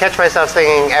 I catch myself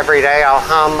singing every day. I'll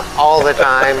hum all the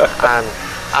time.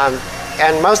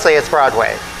 And mostly it's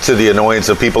Broadway. To the annoyance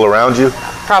of people around you?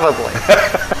 Probably.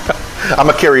 I'm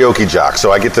a karaoke jock,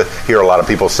 so I get to hear a lot of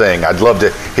people sing. I'd love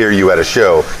to hear you at a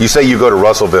show. You say you go to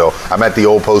Russellville. I'm at the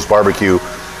Old Post Barbecue,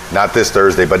 not this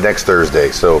Thursday, but next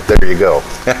Thursday. So there you go.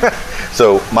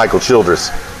 So, Michael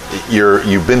Childress,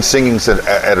 you've been singing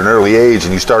at an early age,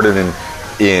 and you started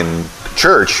in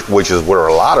church, which is where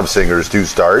a lot of singers do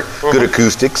start. Mm-hmm. Good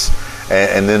acoustics.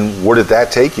 And then where did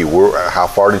that take you? How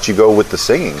far did you go with the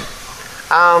singing?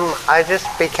 I just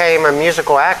became a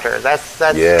musical actor. That's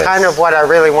yes. kind of what I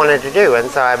really wanted to do, and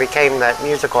so I became that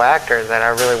musical actor that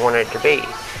I really wanted to be.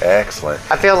 Excellent.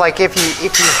 I feel like if you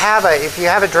have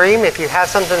a dream, if you have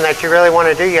something that you really want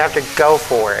to do, you have to go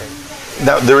for it.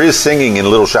 Now there is singing in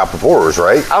Little Shop of Horrors,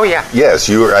 right? Oh yeah. Yes,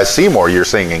 you at Seymour. You're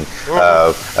singing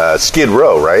Skid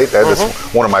Row, right? That is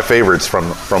one of my favorites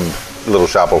from Little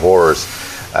Shop of Horrors.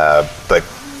 But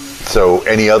so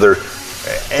any other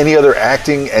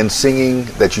acting and singing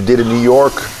that you did in New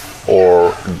York,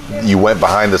 or you went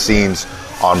behind the scenes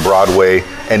on Broadway?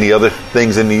 Any other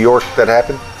things in New York that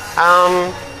happened?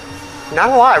 Not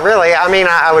a lot, really. I mean,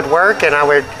 I would work and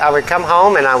I would come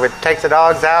home and I would take the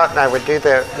dogs out and I would do you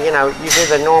do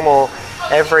the normal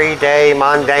everyday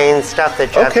mundane stuff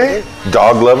that you have to do.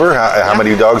 Dog lover. How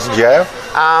many dogs did you have?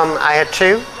 I had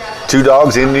two. 2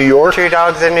 dogs in New York? 2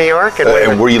 dogs in New York.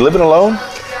 And were you living alone?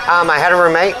 I had a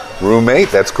roommate. Roommate,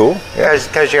 that's cool.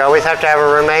 Because you always have to have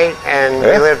a roommate. And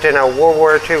we lived in a World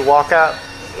War II walk-up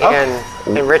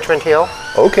in Richmond Hill.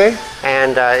 Okay.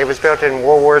 And it was built in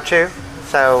World War II.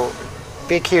 So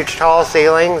big, huge, tall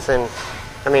ceilings. And,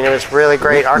 I mean, it was really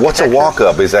great architecture. What's a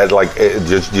walk-up? Is that like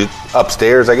just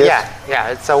upstairs, I guess?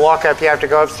 Yeah. It's a walk-up. You have to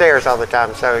go upstairs all the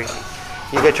time. So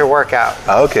you get your workout.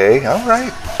 Okay, all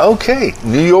right. Okay,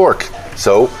 New York.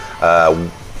 So,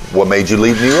 what made you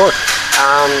leave New York?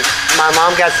 My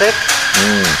mom got sick,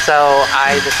 So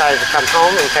I decided to come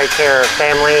home and take care of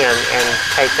family and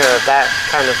take care of that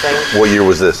kind of thing. What year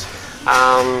was this?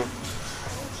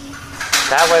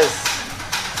 That was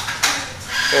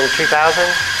in 2000,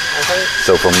 I think.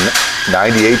 So from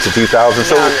 98 to 2000.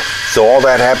 No, So all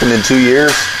that happened in 2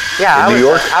 years. Yeah, in New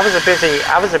York. I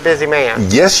was a busy man.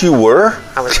 Yes, you were.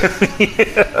 I was.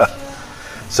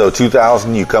 So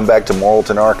 2000, you come back to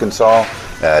Morrilton, Arkansas.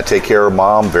 Take care of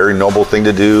mom. Very noble thing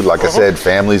to do. Like I said,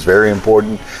 family's very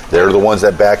important. They're the ones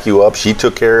that back you up. She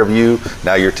took care of you.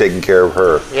 Now you're taking care of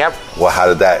her. Yep. Well, how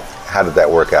did that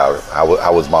work out?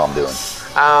 How was mom doing?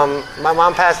 My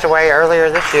mom passed away earlier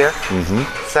this year.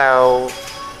 So,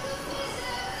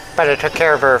 but I took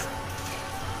care of her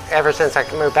ever since I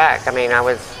moved back. I mean,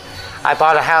 I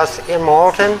bought a house in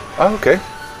Morrilton. Oh, okay.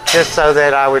 Just so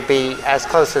that I would be as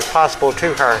close as possible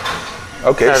to her.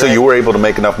 Okay, so you were able to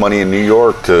make enough money in New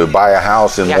York to buy a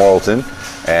house in Morrilton,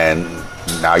 and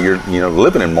now you're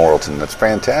living in Morrilton. That's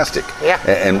fantastic. Yeah.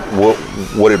 And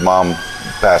what did mom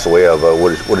pass away of?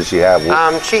 What did she have?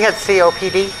 She had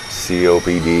COPD.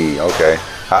 COPD. Okay.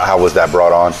 How was that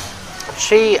brought on?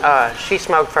 She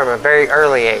smoked from a very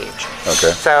early age.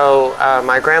 Okay. So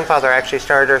my grandfather actually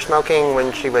started her smoking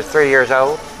when she was 3 years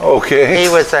old. Okay. He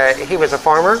was a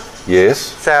farmer. Yes.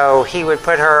 So he would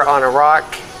put her on a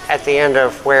rock at the end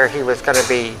of where he was going to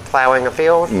be plowing a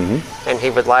field, and he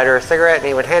would light her a cigarette and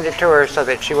he would hand it to her so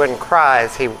that she wouldn't cry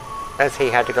as he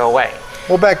had to go away.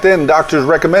 Well, back then doctors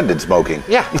recommended smoking.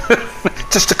 Yeah.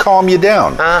 Just to calm you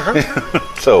down.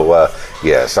 So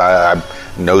yes, I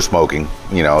no smoking.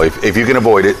 If you can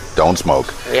avoid it, don't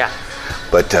smoke. Yeah.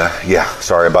 But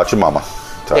sorry about your mama.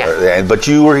 Sorry. Yeah. But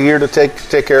you were here to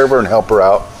take care of her and help her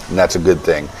out, and that's a good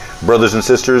thing. Brothers and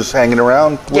sisters hanging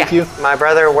around with you? My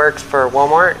brother works for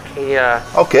Walmart.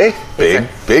 Okay.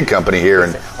 Big company here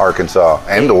in Arkansas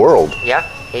and the world. Yeah.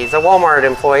 He's a Walmart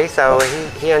employee, so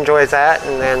he enjoys that.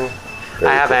 And then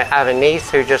I have a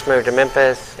niece who just moved to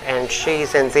Memphis, and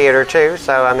she's in theater too.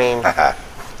 So I mean.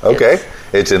 Okay.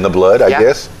 It's in the blood, I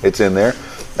guess. It's in there.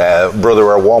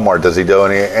 Brother at Walmart, does he do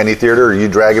any theater? Or you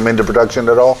drag him into production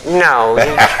at all? No.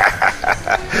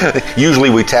 Usually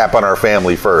we tap on our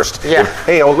family first. Yeah.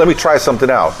 Hey, let me try something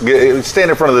out.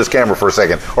 Stand in front of this camera for a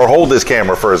second, or hold this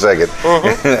camera for a second,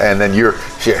 and then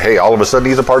hey, all of a sudden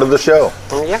he's a part of the show.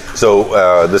 Yeah.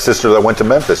 So the sister that went to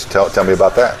Memphis, tell me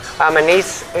about that. My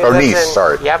niece.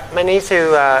 Yep, my niece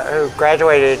who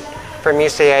graduated from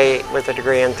UCA with a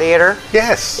degree in theater.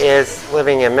 Yes. Is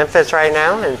living in Memphis right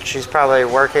now, and she's probably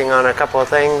working on a couple of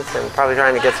things and probably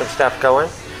trying to get some stuff going.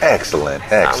 Excellent.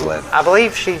 I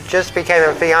believe she just became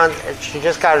a fiance. She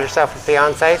just got herself a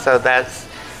fiance, so that's.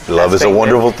 Love is a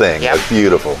wonderful thing. Yep.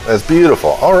 That's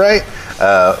beautiful. All right.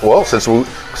 Well, since we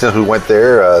went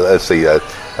there, let's see.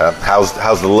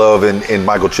 How's the love in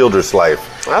Michael Childress' life?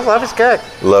 Well, love is good.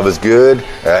 Love is good.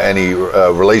 Any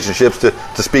relationships to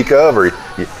speak of, or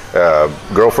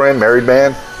girlfriend, married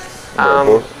man?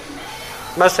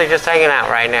 Mostly just hanging out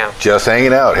right now. Just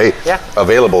hanging out. Hey,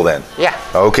 available then? Yeah.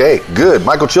 Okay, good.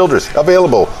 Michael Childress,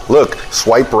 available. Look,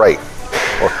 swipe right.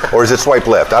 Or is it swipe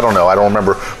left? I don't know. I don't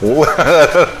remember.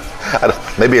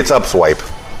 Maybe it's up swipe.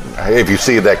 If you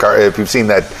see that car, if you've seen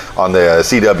that on the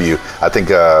CW, I think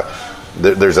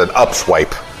there's an up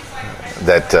swipe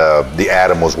that the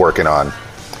Atom was working on.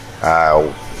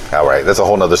 All right, that's a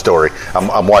whole nother story.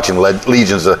 I'm watching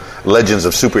Legends of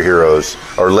Superheroes,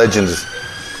 or Legends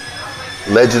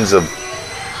of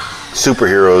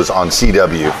Superheroes on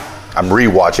CW. I'm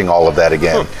rewatching all of that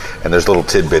again, and there's little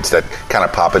tidbits that kind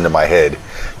of pop into my head.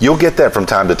 You'll get that from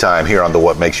time to time here on the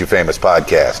What Makes You Famous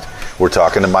podcast. We're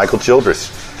talking to Michael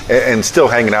Childress, and still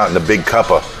hanging out in the big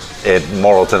cuppa at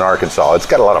Morrilton, Arkansas. It's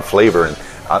got a lot of flavor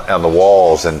on the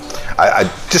walls, and I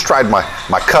just tried my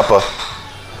cuppa.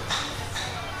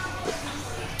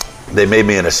 They made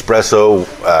me an espresso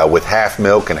with half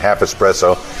milk and half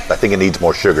espresso. I think it needs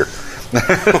more sugar.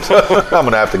 I'm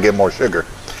going to have to get more sugar.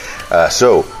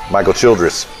 So, Michael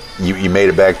Childress, you made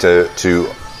it back to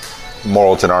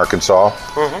Morrilton, Arkansas,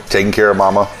 taking care of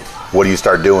Mama. What do you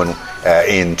start doing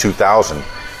in 2000?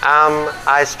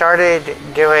 I started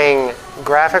doing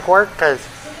graphic work because,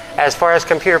 as far as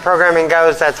computer programming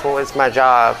goes, that's what was my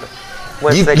job.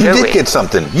 You did get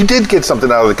something. You did get something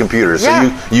out of the computers.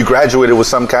 Yeah. So you graduated with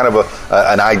some kind of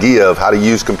an idea of how to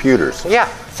use computers. Yeah.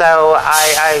 So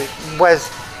I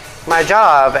was my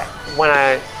job when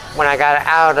I got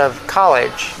out of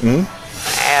college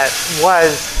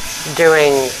was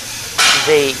doing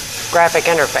the graphic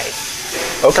interface.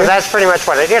 Okay. So that's pretty much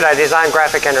what I did. I designed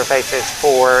graphic interfaces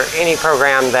for any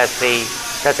program that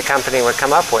the company would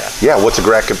come up with. Yeah, what's a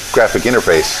graphic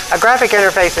interface? A graphic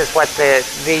interface is what the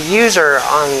user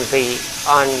on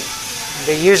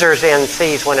the user's end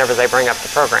sees whenever they bring up the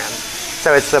program.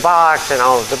 So it's the box and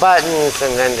all of the buttons,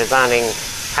 and then designing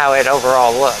how it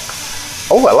overall looks.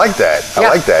 Oh, I like that. I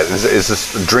like that. Is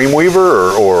this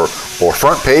Dreamweaver or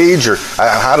front page? Or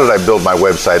how did I build my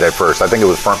website at first? I think it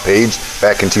was front page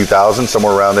back in 2000,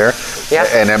 somewhere around there. Yeah.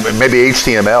 And then maybe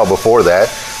HTML before that.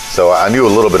 So I knew a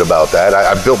little bit about that.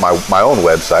 I built my own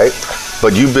website.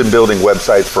 But you've been building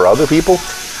websites for other people?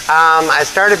 I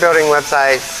started building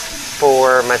websites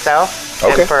for myself.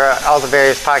 Okay. And for all the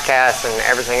various podcasts and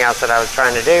everything else that I was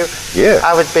trying to do. Yeah.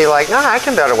 I would be like, no, I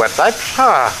can build a website.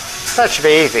 That should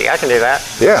be easy. I can do that.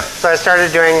 Yeah. So I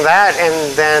started doing that,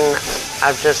 and then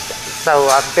I've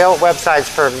built websites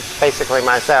for basically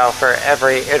myself for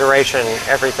every iteration,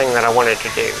 everything that I wanted to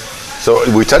do. So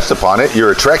we touched upon it.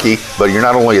 You're a Trekkie, but you're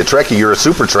not only a Trekkie, you're a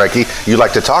super Trekkie. You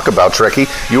like to talk about Trekkie.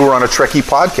 You were on a Trekkie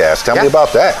podcast. Tell me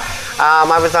about that.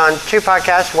 I was on 2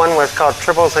 podcasts. One was called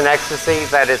Tribbles in Ecstasy.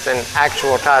 That is an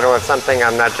actual title of something.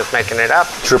 I'm not just making it up.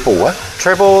 Triple what?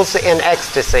 Tribbles in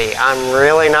Ecstasy. I'm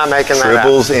really not making that up.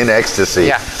 Tribbles in Ecstasy.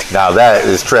 Yeah. Now that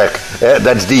is Trek.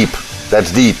 That's deep.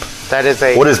 That's deep. That is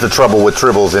a... What is the trouble with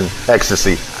Tribbles in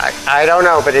Ecstasy? I don't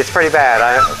know, but it's pretty bad.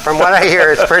 From what I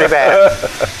hear, it's pretty bad.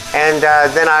 And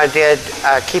then I did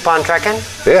Keep on Trekking.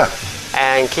 Yeah.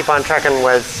 And Keep on Trekking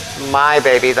was my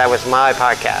baby. That was my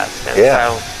podcast. And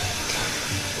so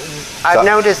I've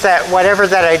noticed that whatever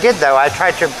that I did, though, I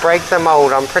tried to break the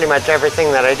mold on pretty much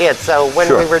everything that I did. So when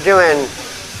we were doing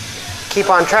Keep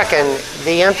on Trekking,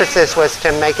 the emphasis was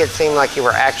to make it seem like you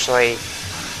were actually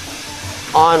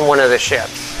on one of the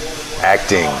ships.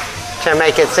 Acting. To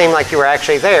make it seem like you were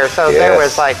actually there. So there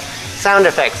was like sound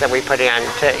effects that we put in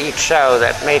to each show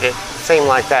that made it seem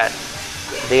like that.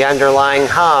 The underlying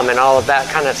hum and all of that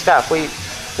kind of stuff. We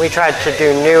tried to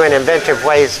do new and inventive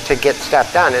ways to get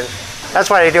stuff done. And that's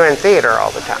what I do in theater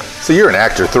all the time. So you're an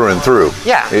actor through and through.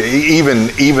 Yeah.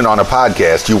 Even on a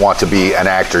podcast, you want to be an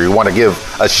actor. You want to give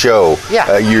a show.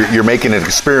 Yeah. You're making an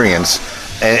experience.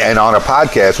 And on a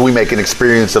podcast, we make an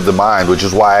experience of the mind, which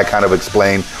is why I kind of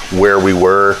explain where we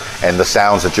were and the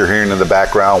sounds that you're hearing in the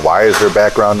background. Why is there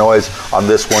background noise on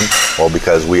this one? Well,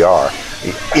 because we are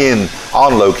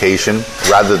on location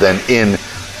rather than in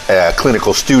a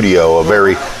clinical studio, a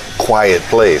very quiet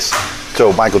place.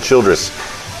 So, Michael Childress,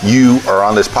 you are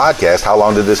on this podcast. How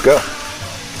long did this go?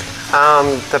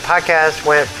 The podcast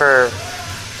went for,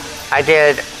 I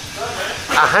did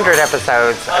 100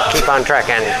 episodes of Keep on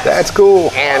Trekking. That's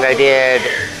cool. And I did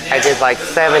like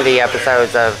 70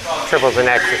 episodes of Tribbles in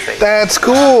Ecstasy. That's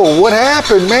cool. What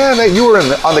happened, man? You were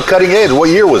on the cutting edge. What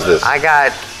year was this? I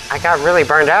got really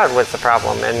burned out was the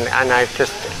problem, and I was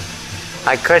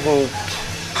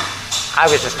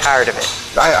just tired of it.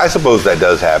 I suppose that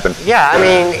does happen. Yeah, I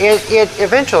mean, it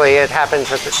eventually it happens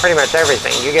with pretty much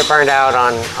everything. You get burned out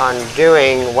on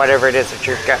doing whatever it is that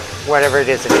you're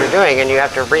doing, and you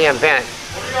have to reinvent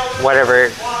whatever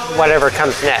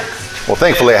comes next. Well,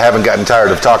 thankfully, I haven't gotten tired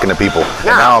of talking to people.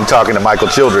 No. And now I'm talking to Michael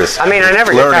Childress. I mean, I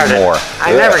never get tired.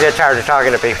 I never get tired of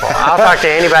talking to people. I'll talk to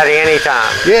anybody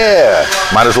anytime. Yeah.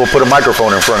 Might as well put a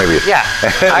microphone in front of you. Yeah.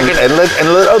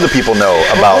 and let other people know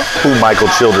about who Michael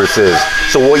Childress is.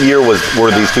 So what year were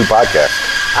these 2 podcasts?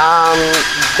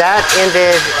 That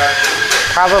ended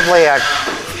probably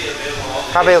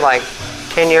like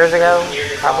 10 years ago.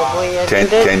 Probably it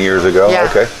 10 years ago? Yeah.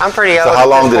 Okay. I'm pretty old. So how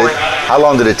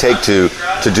long did it take to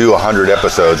do 100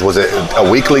 episodes? Was it a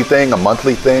weekly thing, a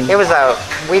monthly thing?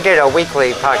 We did a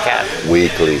weekly podcast.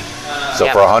 Weekly. So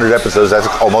for 100 episodes, that's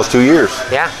almost 2 years.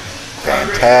 Yeah.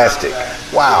 Fantastic.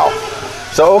 Wow.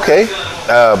 So, okay.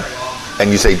 And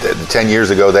you say 10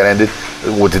 years ago that ended.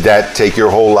 Did that take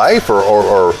your whole life,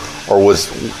 or was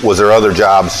there other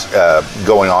jobs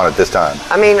going on at this time?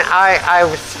 I mean, I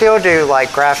would still do like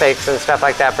graphics and stuff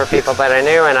like that for people that I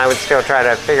knew, and I would still try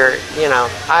to figure,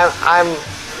 I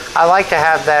like to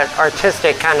have that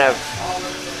artistic kind of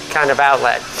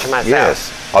outlet to myself. Yes.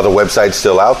 Are the websites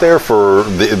still out there for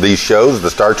these shows,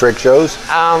 the Star Trek shows?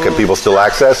 Can people still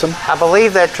access them? I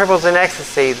believe that Tribbles in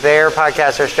Ecstasy, their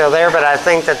podcasts are still there, but I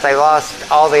think that they lost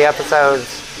all the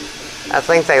episodes. I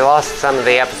think they lost some of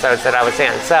the episodes that I was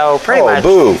in. So pretty much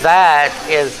that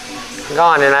is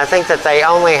gone. And I think that they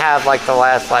only have like the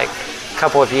last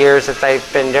couple of years that they've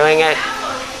been doing it.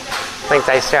 I think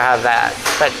they still have that.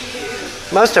 But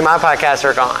most of my podcasts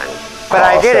are gone. But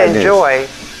I did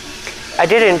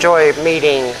enjoy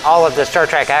meeting all of the Star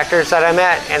Trek actors that I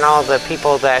met and all the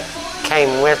people that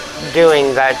came with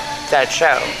doing that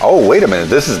show. Oh, wait a minute.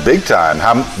 This is big time.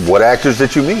 What actors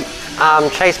did you meet?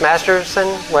 Chase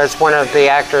Masterson was one of the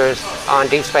actors on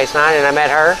Deep Space Nine, and I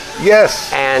met her. Yes.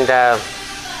 And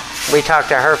we talked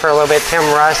to her for a little bit. Tim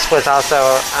Russ was also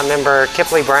a member.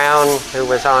 Kipley Brown, who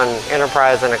was on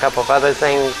Enterprise and a couple of other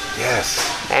things. Yes.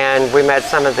 And we met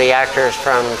some of the actors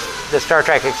from the Star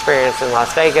Trek experience in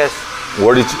Las Vegas.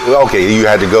 Where did you? Okay, you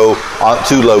had to go on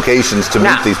 2 locations to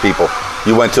meet these people.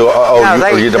 You went to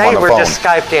you did them on the phone. They were just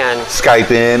Skyped in.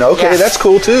 Skype in. Okay, yes. That's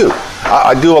cool too.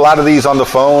 I do a lot of these on the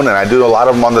phone, and I do a lot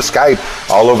of them on the Skype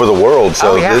all over the world.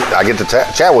 So I get to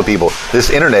chat with people.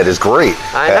 This internet is great.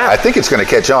 I know. I think it's going to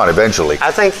catch on eventually.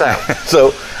 I think so.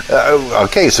 So,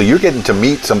 so you're getting to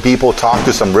meet some people, talk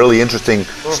to some really interesting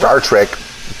Star Trek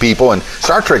people, and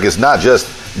Star Trek is not just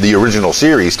the original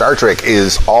series. Star Trek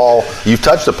is all you've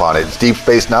touched upon it. It's Deep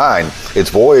Space Nine. It's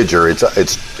Voyager. It's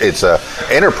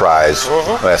Enterprise.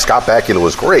 Scott Bakula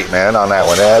was great, man, on that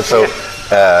one.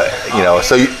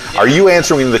 Are you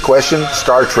answering the question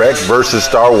Star Trek versus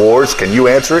Star Wars? Can you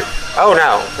answer it? Oh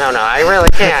no, I really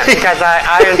can't because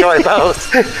I enjoy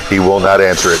both. He will not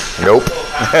answer it. Nope.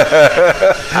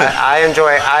 I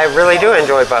really do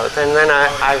enjoy both, and then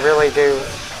I really do.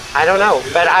 I don't know,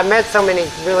 but I met so many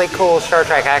really cool Star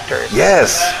Trek actors.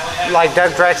 Yes. Like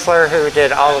Doug Drexler, who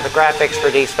did all of the graphics for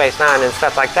Deep Space Nine and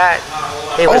stuff like that.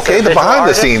 He was the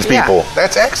behind-the-scenes people. Yeah.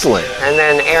 That's excellent. And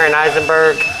then Aaron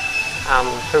Eisenberg,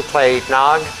 who played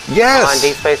Nog on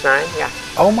Deep Space Nine. Yeah.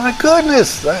 Oh my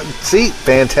goodness! See,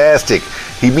 fantastic.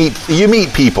 You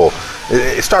meet people.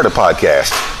 Start a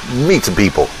podcast. Meet some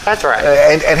people. That's right.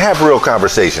 And have real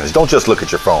conversations. Don't just look at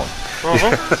your phone.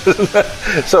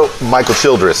 So Michael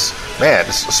Childress,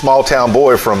 man, small town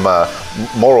boy from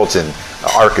Morrilton,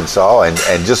 Arkansas,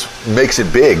 and just makes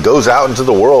it big. Goes out into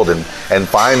the world and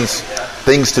finds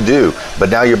things to do.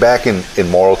 But now you're back in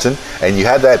Morrilton, and you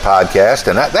had that podcast,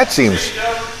 and that seems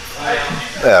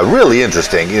really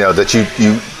interesting. You know that you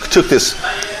took this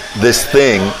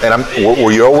thing, and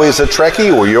were you always a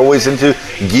Trekkie? Were you always into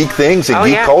geek things and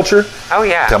geek culture? Oh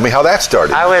yeah. Tell me how that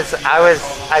started.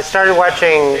 I started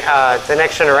watching The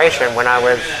Next Generation when I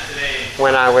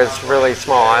was really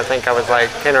small. I think I was like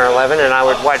 10 or 11, and I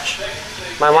would watch.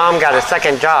 My mom got a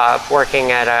second job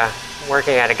working at a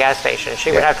gas station.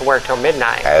 She would have to work till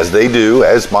midnight. As they do,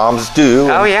 as moms do.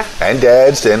 Oh yeah. And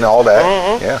dads and all that.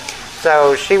 Yeah.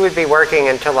 So she would be working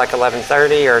until like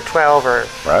 11:30 or 12 or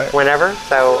whenever.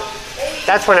 So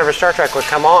that's whenever Star Trek would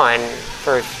come on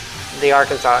for the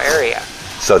Arkansas area.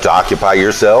 So to occupy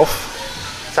yourself?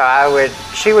 So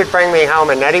she would bring me home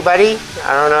a Nutty Buddy.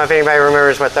 I don't know if anybody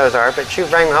remembers what those are, but she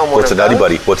would bring home one of those.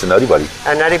 What's a Nutty Buddy?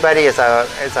 A Nutty Buddy is a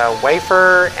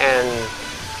wafer and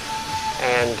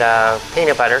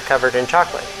peanut butter covered in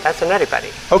chocolate. That's a Nutty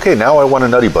Buddy. Okay, now I want a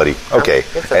Nutty Buddy. Okay,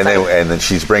 and then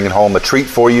she's bringing home a treat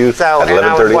for you at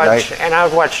 11:30 at night. And I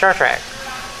would watch Star Trek.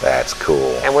 That's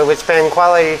cool. And we would spend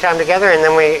quality time together, and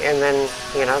then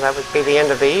that would be the end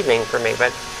of the evening for me.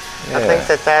 But I think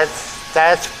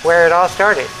that's where it all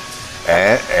started.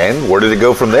 And where did it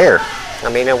go from there? I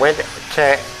mean, it went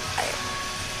to.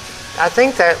 I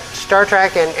think that Star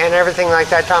Trek and everything like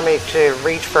that taught me to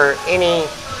reach for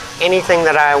anything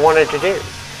that I wanted to do.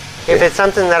 If it's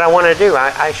something that I want to do,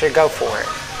 I should go for it.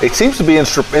 It seems to be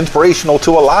inspirational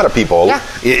to a lot of people,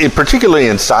 particularly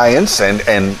in science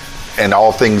and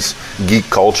all things geek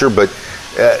culture, but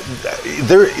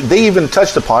they even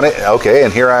touched upon it. Okay,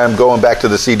 and here I am going back to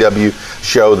the CW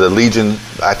show, the Legion,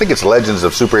 I think it's Legends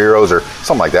of Superheroes or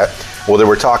something like that. Well, they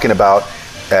were talking about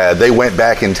they went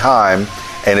back in time,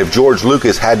 and if George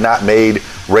Lucas had not made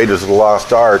Raiders of the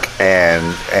Lost Ark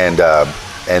and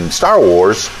Star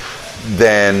Wars,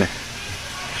 then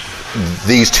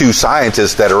these two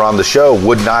scientists that are on the show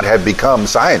would not have become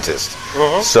scientists.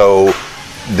 So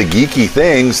the geeky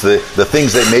things, the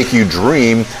things that make you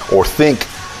dream or think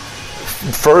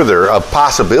further of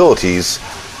possibilities,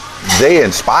 they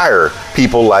inspire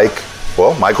people like,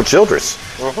 Michael Childress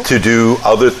to do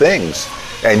other things.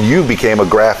 And you became a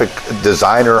graphic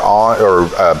designer or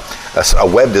a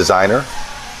web designer,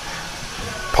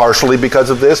 partially because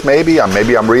of this, maybe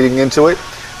I'm reading into it.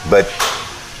 But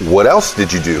what else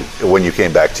did you do when you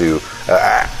came back to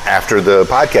after the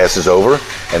podcast is over?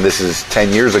 And this is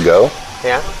 10 years ago.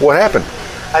 Yeah. What happened?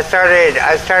 I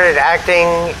started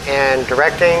acting and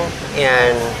directing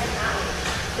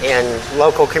in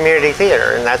local community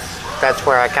theater, and that's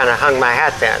where I kind of hung my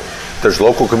hat then. There's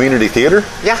local community theater?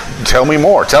 Yeah. Tell me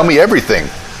more. Tell me everything.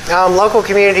 Local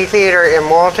community theater in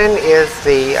Morrilton is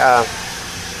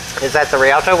at the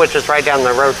Rialto, which is right down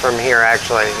the road from here,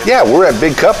 actually. Yeah, we're at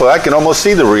Big Cuppa. I can almost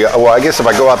see the Rialto. Well, I guess if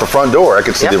I go out the front door, I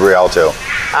can see the Rialto.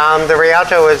 The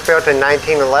Rialto was built in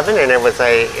 1911, and it was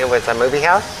a movie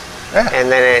house. Yeah.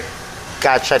 And then it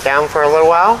got shut down for a little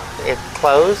while. It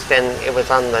closed, and it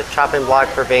was on the chopping block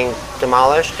for being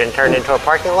demolished and turned into a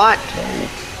parking lot.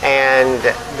 And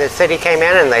the city came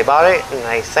in and they bought it and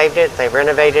they saved it, they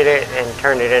renovated it and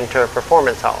turned it into a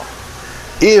performance hall.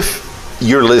 If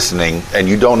you're listening and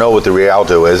you don't know what the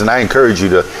Rialto is, and I encourage you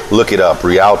to look it up,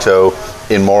 Rialto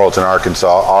in Morrilton, Arkansas,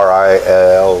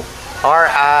 R-I-A-L-T-O.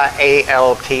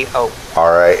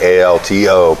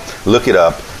 R-I-A-L-T-O. Look it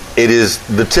up. It is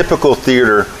the typical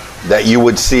theater that you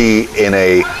would see in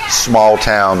a small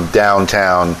town,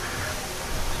 downtown,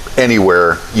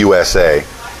 anywhere, USA.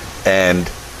 And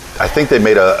I think they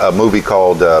made a movie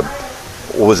called, what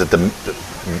was the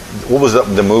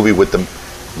movie with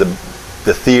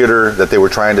the theater that they were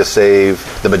trying to save?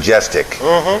 The Majestic.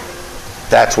 Mm-hmm.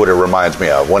 That's what it reminds me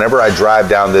of. Whenever I drive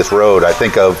down this road, I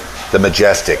think of the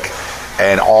Majestic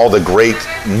and all the great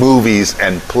movies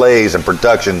and plays and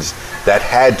productions that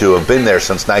had to have been there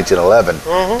since 1911.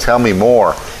 Mm-hmm. Tell me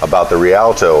more about the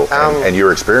Rialto and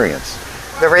your experience.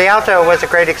 The Rialto was a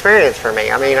great experience for me.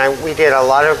 I mean, we did a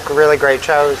lot of really great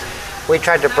shows. We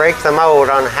tried to break the mold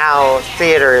on how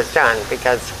theater is done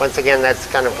because, once again, that's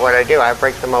kind of what I do. I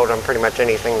break the mold on pretty much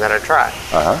anything that I try.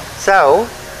 Uh-huh. So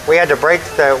we had to break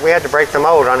the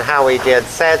mold on how we did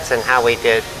sets and how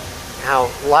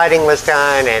lighting was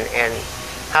done and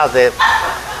how the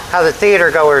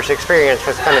theater goer's experience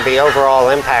was going to be overall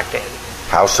impacted.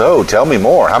 How so? Tell me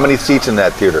more. How many seats in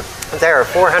that theater? There are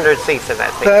 400 seats in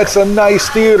that theater. That's a nice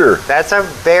theater. It's a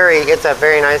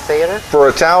very nice theater. For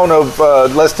a town of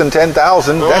less than 10,000,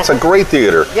 mm-hmm. That's a great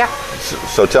theater. Yeah.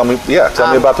 So tell me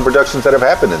about the productions that have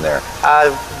happened in there.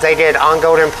 They did On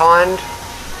Golden Pond,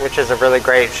 which is a really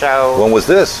great show. When was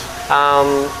this?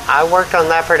 I worked on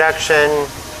that production.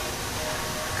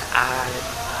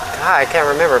 I can't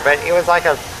remember, but it was like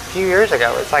a few years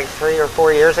ago. It's like 3 or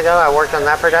 4 years ago. I worked on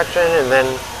that production, and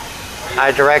then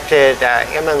I directed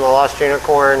Emma and the Lost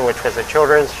Unicorn, which was a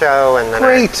children's show, and then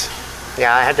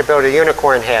I had to build a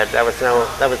unicorn head. That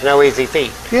was no easy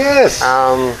feat. Yes.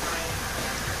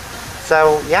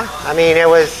 So yeah, I mean,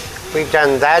 we've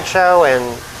done that show,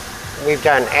 and we've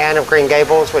done Anne of Green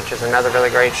Gables, which is another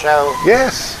really great show.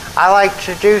 Yes. I like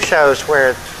to do shows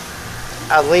where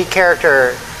a lead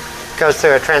character goes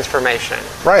through a transformation.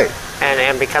 Right.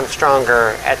 And becomes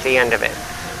stronger at the end of it.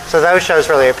 So those shows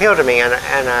really appeal to me,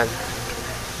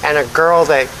 and a girl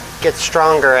that gets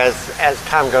stronger as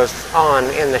time goes on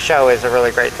in the show is a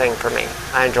really great thing for me.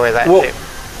 I enjoy that too.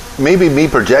 Maybe me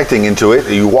projecting into it,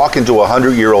 you walk into a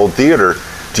 100-year-old theater,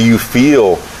 do you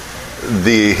feel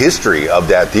the history of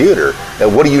that theater?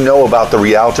 And what do you know about the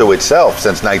Rialto itself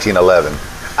since 1911?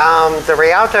 The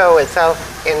Rialto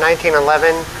itself in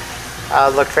 1911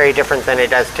 looked very different than it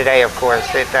does today. Of course,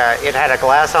 it had a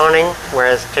glass awning,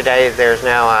 whereas today there's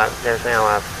now a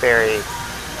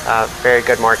very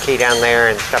good marquee down there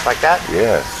and stuff like that.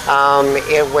 Yes.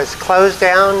 It was closed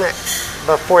down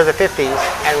before the 50s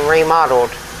and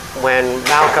remodeled when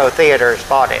Malco Theaters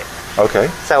bought it. Okay.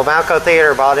 So Malco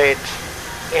Theater bought it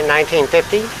in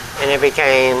 1950, and it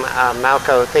became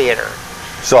Malco Theater.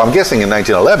 So I'm guessing in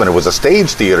 1911 it was a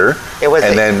stage theater,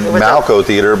 then Malco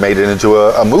Theater made it into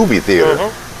a movie theater.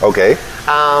 Mm-hmm. Okay.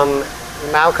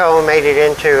 Malco made it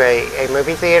into a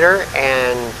movie theater,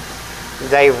 and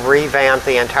they revamped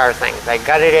the entire thing. They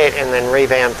gutted it and then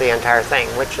revamped the entire thing,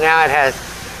 which now it has,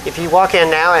 if you walk in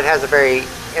now, it has a very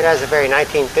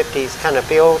 1950s kind of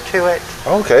feel to it.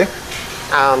 Okay.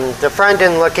 The front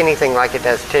didn't look anything like it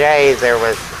does today.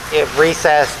 It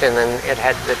recessed, and then it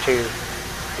had the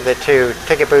two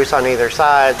ticket booths on either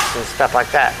sides and stuff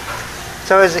like that.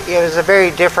 So it was a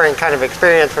very different kind of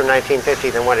experience from 1950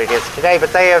 than what it is today,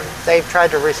 but they've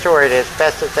tried to restore it as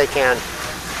best as they can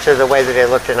to the way that it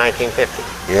looked in 1950.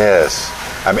 Yes.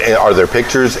 I mean, are there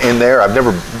pictures in there? I've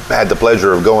never had the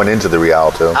pleasure of going into the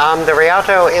Rialto. The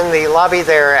Rialto, in the lobby,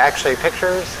 there are actually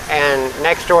pictures, and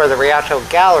next door, the Rialto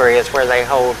Gallery is where they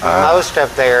hold most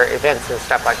of their events and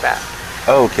stuff like that.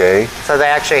 Okay. So they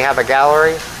actually have a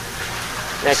gallery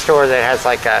next door that has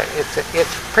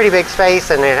it's pretty big space,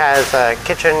 and it has a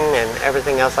kitchen and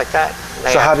everything else like that.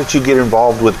 How did you get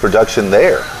involved with production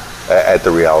there at the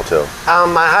Rialto?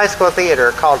 My high school theater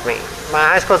called me. My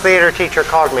high school theater teacher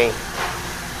called me,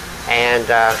 and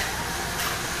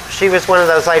she was one of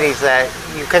those ladies that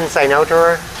you couldn't say no to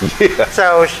her. Yeah.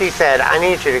 So she said, "I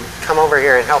need you to come over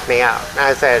here and help me out." And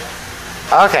I said,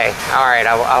 "Okay, all right,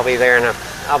 I'll be there in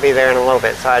a little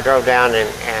bit." So I drove down and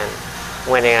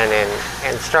went in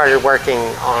and started working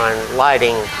on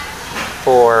lighting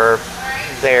for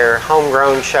their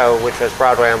homegrown show, which was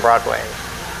Broadway on Broadway.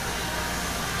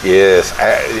 Yes,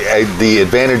 the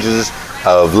advantages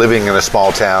of living in a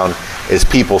small town is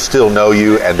people still know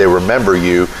you and they remember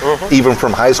you, mm-hmm. even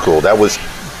from high school.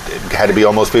 It had to be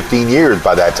almost 15 years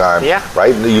by that time. Yeah.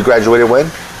 Right? You graduated when?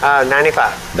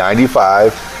 95.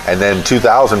 95. And then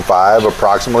 2005,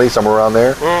 approximately, somewhere around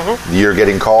there, you're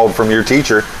getting called from your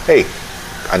teacher, hey,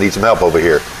 I need some help over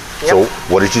here. Yep. So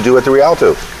what did you do at the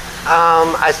Rialto?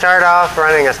 I started off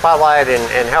running a spotlight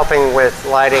and helping with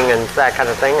lighting and that kind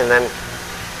of thing, and then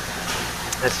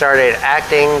I started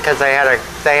acting because they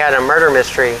had a murder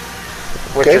mystery,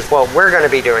 which is what we're going to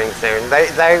be doing soon.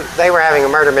 They were having a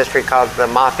murder mystery called the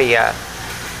Mafia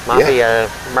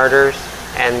Murders,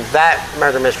 and that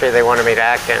murder mystery they wanted me to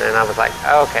act in, and I was like,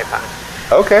 oh, okay,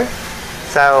 fine. Okay.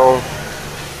 So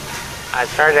I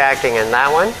started acting in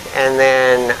that one, and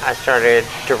then I started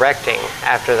directing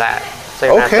after that.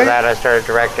 Soon after that, I started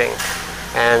directing,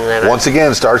 and then once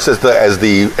again starts as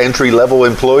the entry level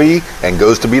employee and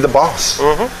goes to be the boss.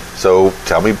 So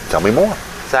tell me more.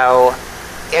 So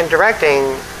in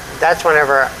directing, that's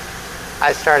whenever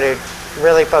I started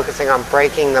really focusing on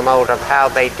breaking the mold of how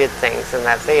they did things in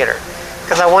that theater,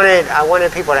 because I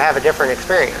wanted people to have a different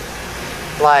experience.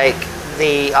 Like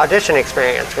the audition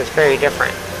experience was very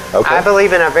different. Okay. They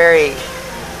believed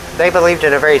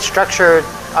in a very structured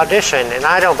audition, and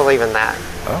I don't believe in that.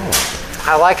 Oh.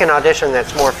 I like an audition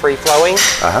that's more free-flowing.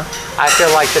 I feel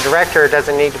like the director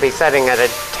doesn't need to be sitting at a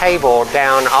table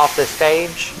down off the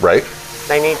stage. Right.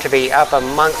 They need to be up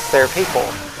amongst their people,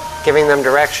 giving them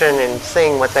direction and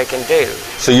seeing what they can do.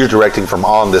 So you're directing from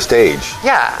on the stage?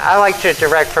 Yeah, I like to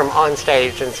direct from on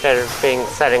stage instead of being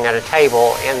sitting at a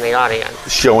table in the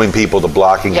audience. Showing people the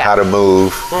blocking, how to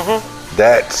move.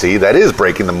 That is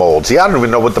breaking the mold. See, I don't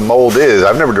even know what the mold is.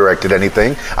 I've never directed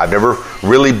anything. I've never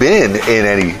really been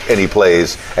in any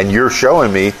plays. And you're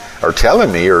showing me, or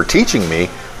telling me, or teaching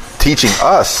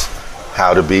us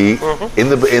how to be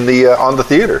on the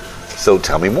theater. So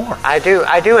tell me more. I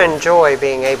do enjoy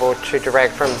being able to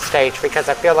direct from the stage, because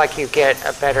I feel like you get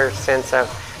a better sense of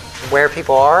where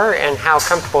people are and how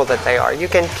comfortable that they are. You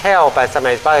can tell by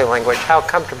somebody's body language how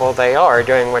comfortable they are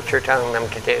doing what you're telling them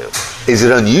to do. Is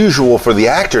it unusual for the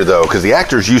actor, though? Because the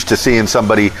actor's used to seeing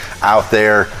somebody out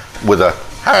there with a,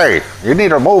 hey, you need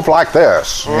to move like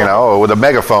this, you know, with a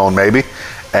megaphone maybe,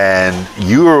 and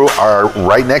you are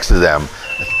right next to them,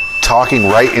 talking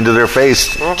right into their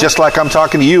face, just like I'm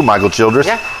talking to you, Michael Childress.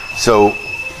 Yeah. So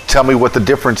tell me what the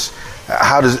difference,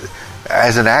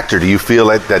 as an actor, do you feel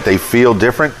that they feel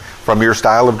different from your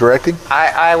style of directing?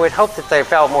 I would hope that they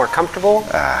felt more comfortable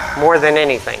more than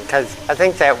anything, because I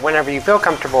think that whenever you feel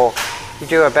comfortable, you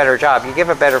do a better job. You give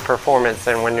a better performance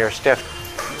than when you're stiff,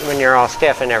 when you're all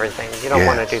stiff and everything. You don't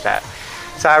want to do that.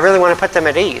 So I really want to put them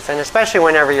at ease, and especially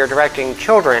whenever you're directing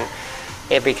children,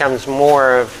 that becomes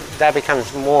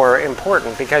more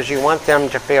important, because you want them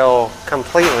to feel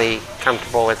completely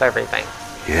comfortable with everything.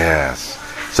 Yes.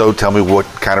 So tell me, what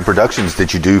kind of productions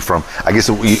did you do from, I guess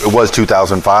it was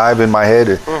 2005 in my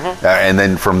head, and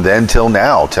then from then till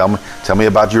now, tell me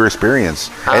about your experience.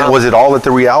 And was it all at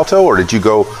the Rialto, or did you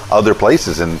go other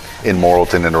places in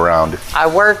Morrilton and around? I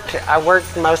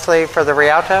worked mostly for the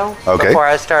Rialto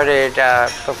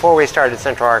before we started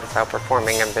Central Arkansas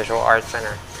Performing and Visual Arts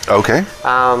Center. Okay.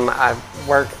 I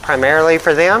worked primarily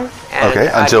for them. And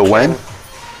until when?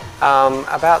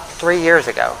 About 3 years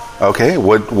ago. Okay.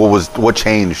 What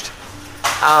changed?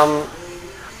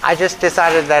 I just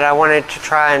decided that I wanted to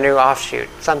try a new offshoot,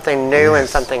 something new and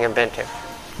something inventive.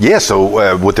 Yeah.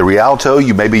 So with the Rialto,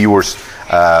 you were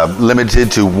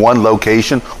limited to one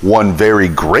location, one very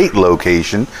great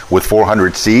location with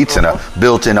 400 seats and a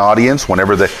built-in audience.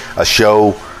 Whenever a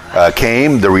show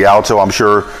came, the Rialto, I'm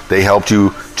sure they helped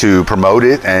you to promote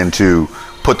it and to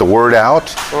put the word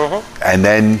out. And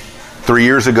then 3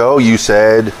 years ago, you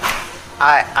said,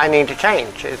 I need to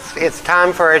change. It's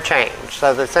time for a change.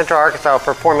 So the Central Arkansas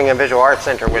Performing and Visual Arts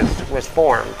Center was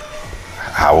formed.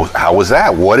 How was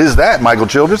that? What is that, Michael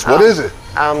Childress? What is it?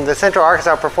 The Central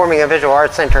Arkansas Performing and Visual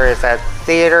Arts Center is a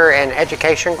theater and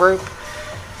education group.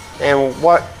 And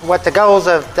what the goals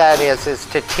of that is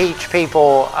to teach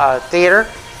people theater,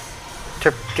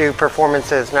 to do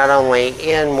performances not only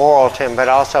in Morrilton, but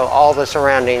also all the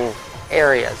surrounding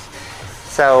areas.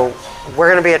 So we're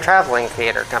going to be a traveling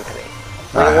theater company.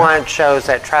 We want shows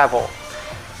that travel,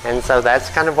 and so that's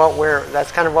kind of what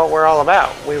we're all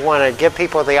about. We want to give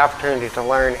people the opportunity to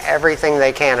learn everything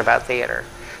they can about theater.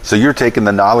 So you're taking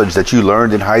the knowledge that you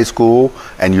learned in high school,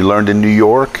 and you learned in New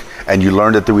York, and you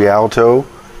learned at the Rialto,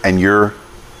 and you're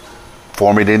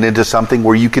forming it into something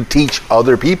where you could teach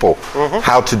other people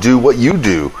how to do what you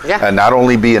do, and not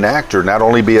only be an actor, not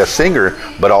only be a singer,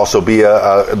 but also be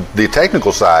the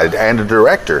technical side and a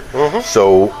director.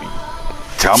 So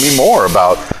tell me more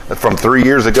about from 3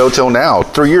 years ago till now.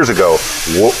 3 years ago,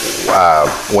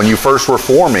 when you first were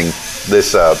forming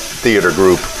this theater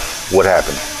group, what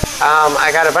happened? I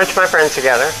got a bunch of my friends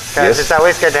together, because it's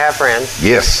always good to have friends.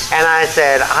 Yes. And I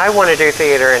said, I want to do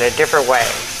theater in a different way.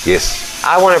 Yes.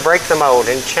 I want to break the mold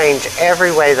and change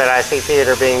every way that I see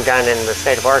theater being done in the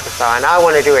state of Arkansas, and I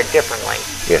want to do it differently.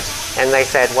 Yes. And they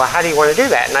said, well, how do you want to do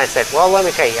that? And I said, well, let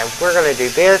me tell you, we're going to do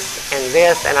this,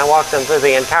 and I walked them through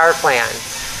the entire plan.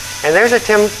 And there's a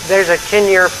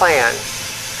 10-year plan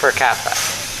for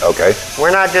CAPVA. Okay.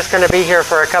 We're not just going to be here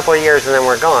for a couple of years and then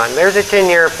we're gone. There's a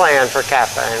 10-year plan for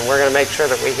CAPVA, and we're going to make sure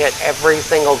that we hit every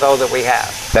single goal that we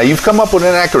have. Now, you've come up with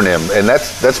an acronym, and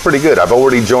that's pretty good. I've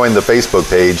already joined the Facebook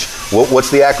page. What's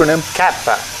the acronym?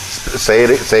 CAPVA. Say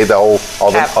the whole.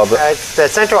 It's the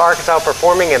Central Arkansas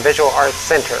Performing and Visual Arts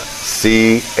Center.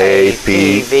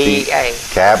 CAPVA.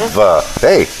 CAPVA.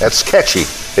 Hey, that's catchy.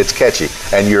 It's catchy,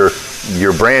 and you're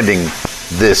branding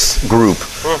this group.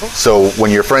 So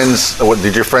when your friends,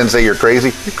 did your friends say you're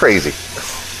crazy? You're crazy.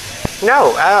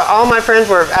 No, all my friends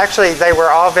they were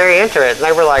all very into it. And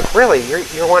they were like, really,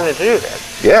 you're wanting to do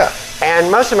this? Yeah. And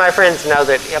most of my friends know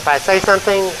that if I say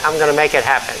something, I'm going to make it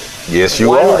happen. Yes,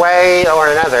 you are. One way or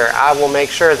another, I will make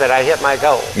sure that I hit my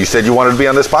goal. You said you wanted to be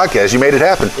on this podcast. You made it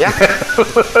happen. Yeah.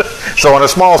 So on a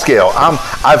small scale,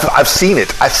 I've seen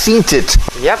it. I've seen it.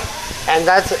 Yep. And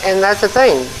that's the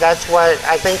thing. That's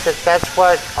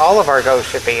what all of our goals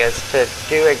should be, is to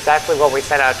do exactly what we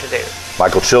set out to do.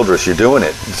 Michael Childress, you're doing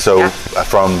it. So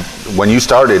from when you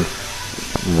started,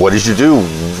 what did you do?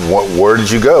 Where did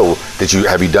you go?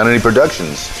 Have you done any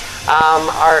productions?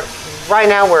 Right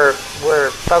now we're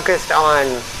focused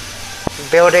on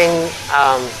building,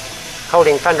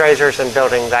 holding fundraisers and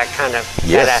building that kind of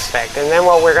that aspect. And then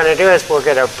what we're going to do is we'll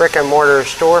get a brick and mortar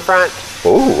storefront.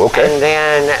 Oh, okay. And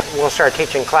then we'll start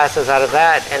teaching classes out of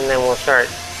that, and then we'll start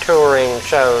touring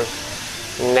shows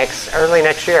early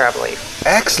next year, I believe.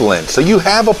 Excellent. So you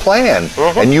have a plan,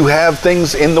 and you have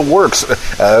things in the works.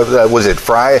 Was it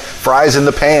fries in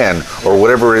the pan, or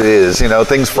whatever it is?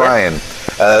 Things frying.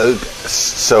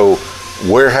 So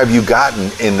where have you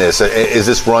gotten in this? Is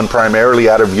this run primarily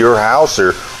out of your house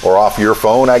or off your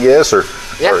phone, I guess, or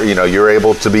you're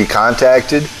able to be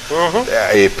contacted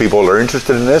if people are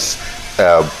interested in this?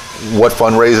 What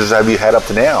fundraisers have you had up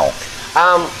to now?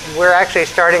 We're actually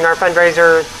starting our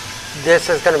fundraiser. This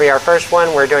is going to be our first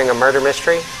one. We're doing a murder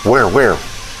mystery. Where?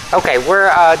 Okay,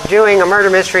 we're doing a murder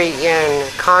mystery in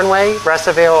Conway,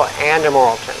 Russellville, and in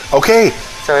Morrilton. Okay.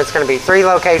 So it's going to be 3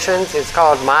 locations. It's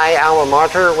called My Alma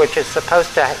Mater, which is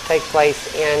supposed to take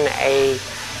place in a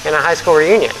high school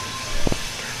reunion.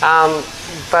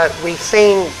 But we've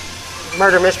seen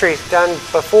murder mysteries done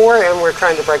before, and we're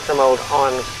trying to break the mold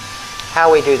on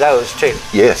how we do those too.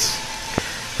 Yes.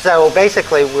 So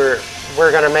basically, we're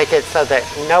going to make it so that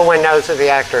no one knows who the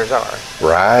actors are.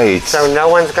 Right. So no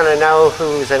one's going to know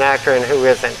who's an actor and who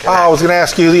isn't. I was going to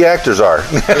ask you who the actors are.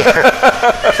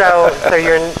 So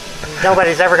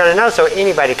nobody's ever going to know, so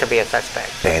anybody could be a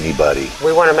suspect. Anybody.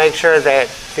 We want to make sure that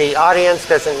the audience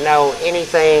doesn't know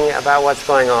anything about what's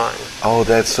going on. Oh,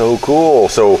 that's so cool.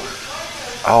 So,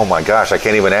 oh my gosh, I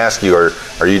can't even ask you.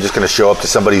 Are you just going to show up to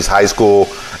somebody's high school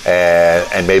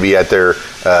and maybe at their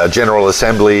general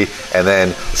assembly, and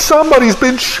then somebody's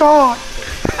been shot?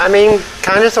 I mean,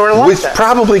 kind of, sort of like Which that.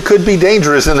 probably could be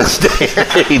dangerous in this day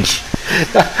and age.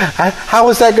 How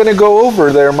is that going to go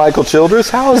over there, Michael Childress?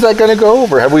 How is that going to go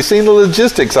over? Have we seen the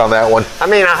logistics on that one? I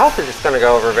mean, I hope it's going to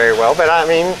go over very well, but I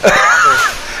mean...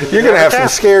 You're going to have some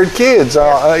scared kids,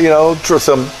 some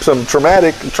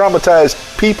traumatized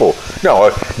people.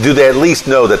 No, do they at least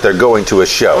know that they're going to a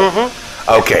show?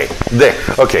 Okay,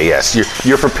 yes,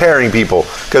 you're preparing people,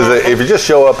 because if you just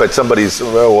show up at somebody's,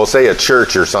 we'll say a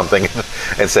church or something,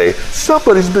 and say,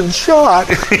 somebody's been shot,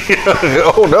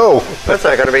 oh no. That's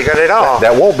not going to be good at all.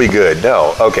 That won't be good,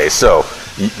 no. Okay, so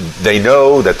they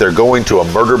know that they're going to a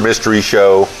murder mystery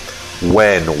show.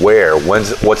 When, where,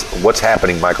 what's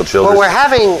happening, Michael Childress?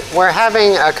 Well, we're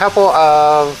having a couple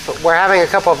of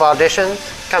auditions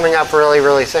coming up really,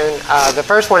 really soon. The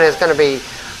first one is going to be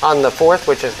on the 4th,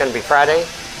 which is going to be Friday.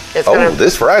 This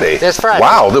Friday. This Friday.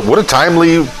 Wow, what a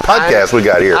timely podcast we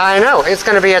got here. I know. It's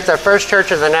going to be at the First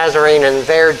Church of the Nazarene in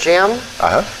their gym.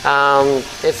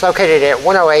 It's located at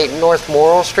 108 North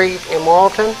Morrill Street in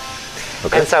Morrilton.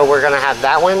 Okay. And so we're going to have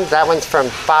that one. That one's from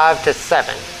 5 to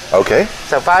 7. Okay.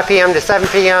 So 5 p.m. to 7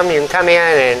 p.m. you can come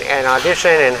in and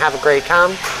audition and have a great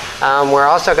time. We're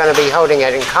also going to be holding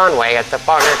it in Conway at the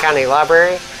Faulkner County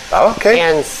Library. Okay.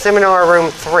 And Seminar Room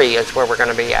 3 is where we're going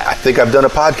to be at. I think I've done a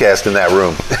podcast in that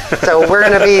room. So we're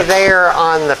going to be there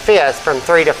on the 5th from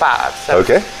 3 to 5. So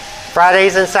okay.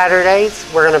 Fridays and Saturdays,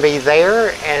 we're going to be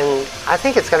there, and I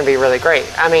think it's going to be really great.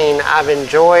 I mean, I've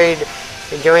enjoyed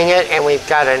doing it, and we've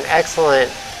got an excellent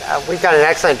we've got an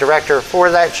excellent director for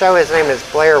that show. His name is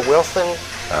Blair Wilson.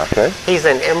 Okay. He's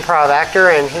an improv actor,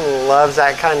 and he loves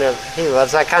that kind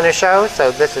of show.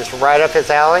 So this is right up his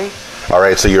alley. All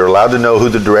right, so you're allowed to know who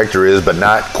the director is, but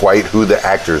not quite who the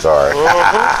actors are.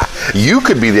 Mm-hmm. You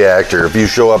could be the actor if you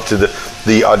show up to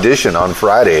the audition on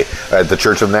Friday at the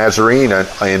Church of Nazarene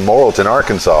in Morrilton,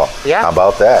 Arkansas. Yeah. How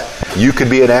about that? You could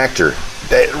be an actor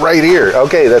right here.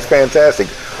 Okay, that's fantastic.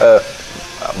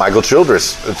 Michael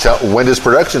Childress, when does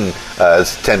production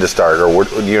tend to start, or when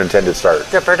do you intend to start?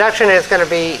 The production is going to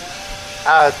be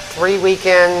 3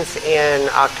 weekends in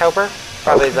October.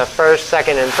 Probably the first,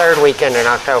 second, and third weekend in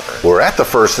October. We're at the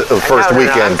first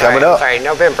weekend coming up. Sorry,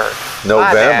 November.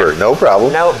 November, no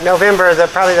problem. November,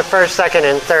 probably the first, second,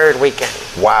 and third weekend.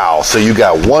 Wow, so you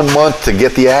got 1 month to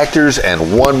get the actors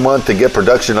and 1 month to get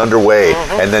production underway.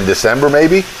 Mm-hmm. And then December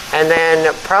maybe? And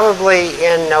then probably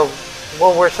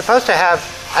we're supposed to have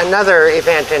another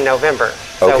event in November.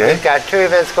 So okay. We've got 2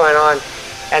 events going on,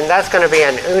 and that's going to be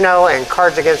an Uno and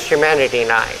Cards Against Humanity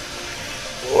night.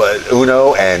 What,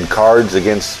 Uno and Cards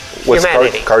Against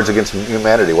Humanity. Cards Against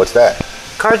Humanity. What's that?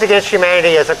 Cards Against Humanity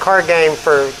is a card game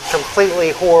for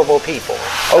completely horrible people.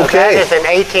 So okay. That is an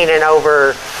 18 and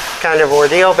over kind of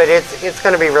ordeal, but it's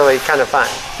going to be really kind of fun.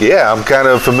 Yeah, I'm kind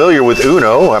of familiar with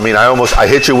Uno. I mean, I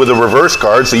hit you with a reverse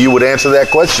card, so you would answer that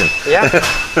question. Yeah.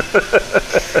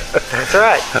 That's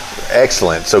right.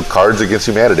 Excellent. So Cards Against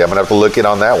Humanity. I'm going to have to look in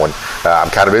on that one. I'm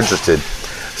kind of interested.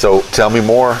 So tell me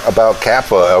more about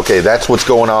CAPVA. Okay, that's what's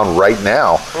going on right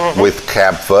now with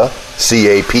CAPVA,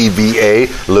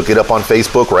 CAPVA. Look it up on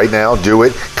Facebook right now. Do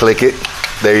it. Click it.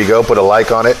 There you go. Put a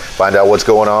like on it. Find out what's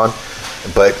going on.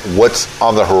 But what's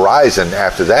on the horizon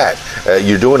after that?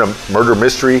 You're doing a murder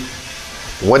mystery.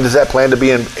 When does that plan to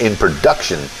be in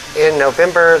production? In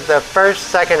November, the first,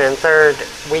 second, and third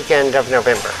weekend of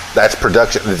November. That's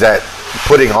production. Is that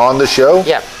putting on the show?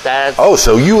 Yep. Oh,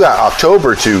 so you got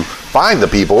October to find the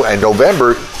people, and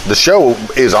November the show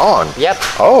is on. Yep.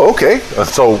 Oh, okay.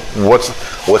 So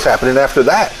what's happening after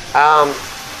that?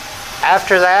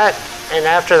 After that, and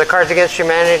after the Cards Against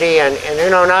Humanity and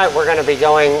Uno Night, we're going to be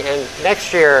going. And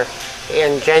next year,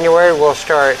 in January, we'll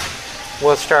start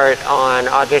on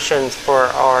auditions for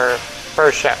our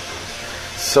first show.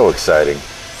 So exciting.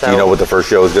 Do you know what the first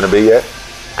show is going to be yet?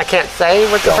 I can't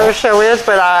say what the first show is,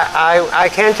 but I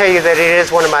can tell you that it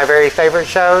is one of my very favorite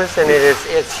shows, and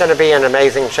it's going to be an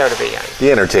amazing show to be in.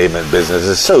 The entertainment business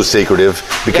is so secretive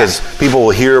because people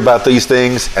will hear about these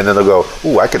things and then they'll go,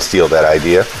 "Ooh, I could steal that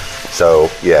idea."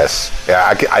 So yes,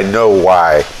 I know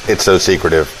why it's so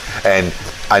secretive, and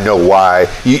I know why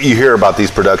you hear about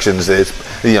these productions. It's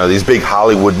these big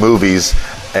Hollywood movies,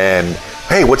 and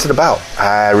hey, what's it about?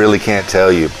 I really can't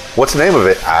tell you. What's the name of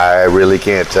it? I really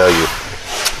can't tell you.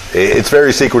 It's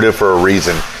very secretive for a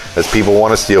reason, as people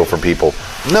want to steal from people.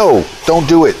 No, don't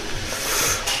do it.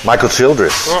 Michael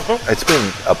Childress, It's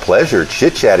been a pleasure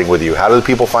chit-chatting with you. How do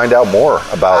people find out more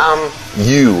about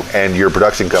you and your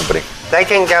production company? They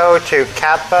can go to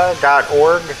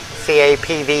CAPVA.org,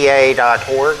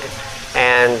 CAPVA.org,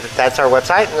 and that's our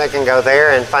website, and they can go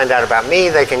there and find out about me.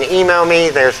 They can email me.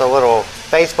 There's a little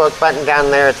Facebook button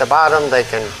down there at the bottom. They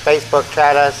can Facebook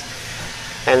chat us.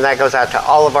 And that goes out to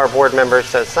all of our board members,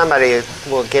 so somebody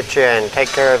will get you and take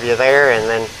care of you there. And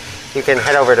then you can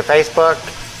head over to Facebook,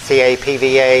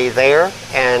 CAPVA there,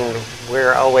 and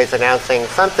we're always announcing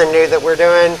something new that we're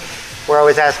doing. We're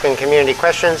always asking community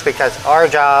questions because our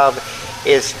job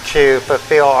is to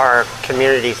fulfill our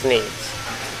community's needs.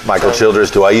 Michael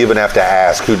Childress, do I even have to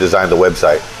ask who designed the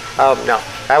website? Oh, no,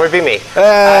 that would be me.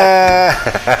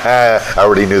 I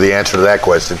already knew the answer to that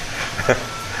question.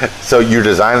 So you're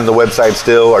designing the website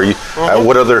still? Are you?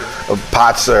 What other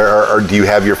pots or do you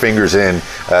have your fingers in?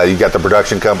 You got the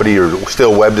production company. You're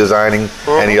still web designing.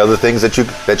 Any other things that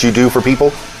you do for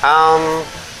people?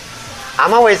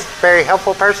 I'm always a very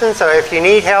helpful person. So if you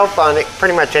need help on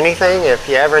pretty much anything, if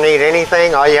you ever need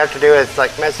anything, all you have to do is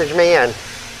message me, and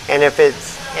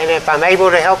if I'm able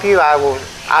to help you, I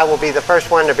will be the first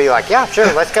one to be like, yeah, sure,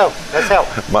 let's go, let's help.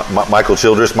 Michael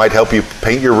Childress might help you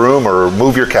paint your room or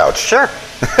move your couch. Sure.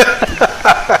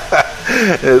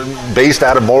 Based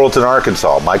out of Morrilton,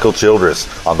 Arkansas, Michael Childress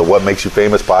on the What Makes You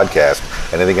Famous podcast.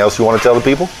 Anything else you want to tell the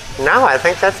people? No, I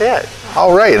think that's it.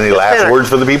 All right. Any last words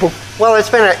for the people? Well, it's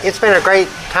been a great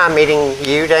time meeting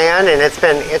you, Dan, and it's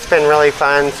been really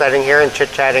fun sitting here and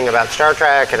chit-chatting about Star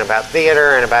Trek and about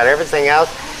theater and about everything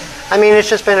else. I mean, it's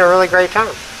just been a really great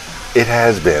time. It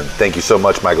has been. Thank you so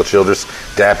much, Michael Childress.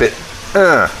 Dap it.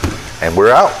 And we're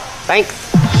out. Thanks.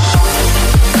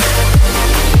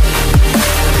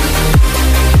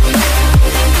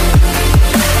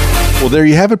 Well, there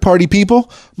you have it, party people.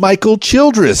 Michael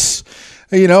Childress.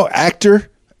 actor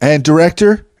and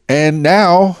director, and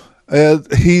now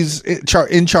he's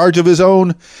in charge of his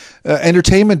own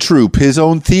entertainment troupe, his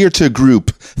own theater group.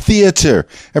 Theater.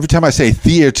 Every time I say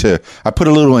theater, I put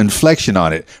a little inflection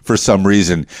on it for some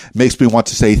reason. Makes me want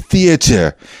to say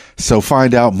theater. So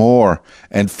find out more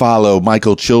and follow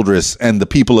Michael Childress and the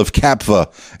people of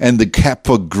CAPVA and the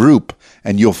CAPVA group,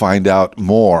 and you'll find out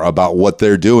more about what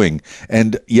they're doing.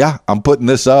 And yeah, I'm putting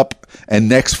this up, and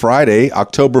next Friday,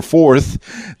 October 4th,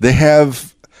 they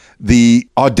have the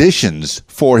auditions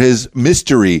for his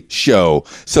mystery show.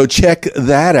 So check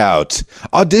that out.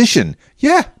 Audition.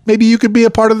 Yeah, maybe you could be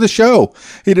a part of the show.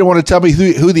 He didn't want to tell me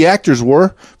who the actors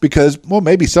were because, well,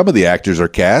 maybe some of the actors are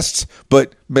casts,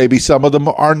 but maybe some of them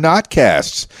are not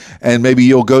casts. And maybe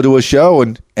you'll go to a show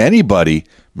and anybody,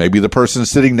 maybe the person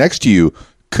sitting next to you,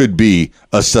 could be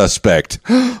a suspect.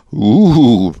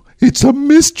 Ooh, it's a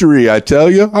mystery, I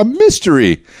tell you, a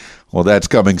mystery. Well, that's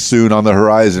coming soon on the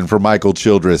horizon for Michael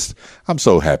Childress. I'm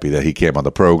so happy that he came on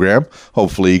the program.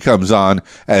 Hopefully he comes on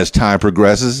as time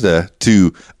progresses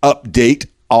to update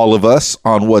all of us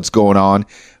on what's going on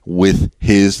with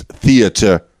his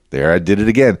theater. There, I did it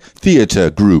again. Theater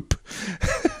group.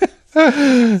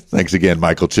 Thanks again,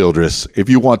 Michael Childress. If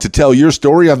you want to tell your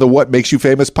story on the What Makes You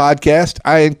Famous podcast,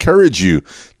 I encourage you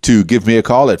to give me a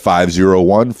call at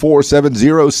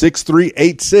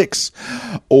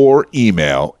 501-470-6386 or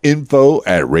email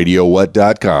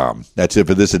info@radiowhat.com. That's it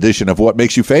for this edition of What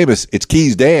Makes You Famous. It's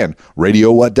Keys Dan,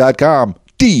 radiowhat.com,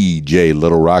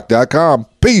 DJLittleRock.com.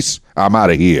 Peace. I'm out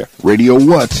of here. Radio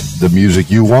What? The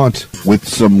music you want with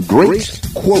some great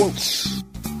quotes.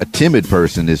 A timid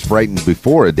person is frightened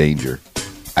before a danger,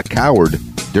 a coward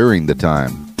during the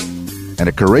time, and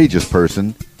a courageous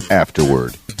person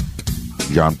afterward.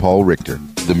 John Paul Richter.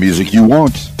 The music you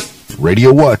want.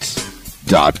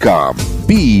 RadioWhat's.com.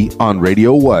 Be on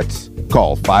Radio What's.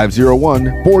 Call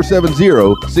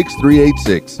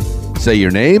 501-470-6386. Say your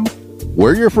name,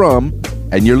 where you're from,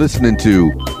 and you're listening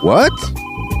to What?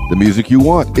 The music you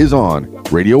want is on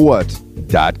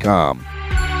RadioWhat's.com.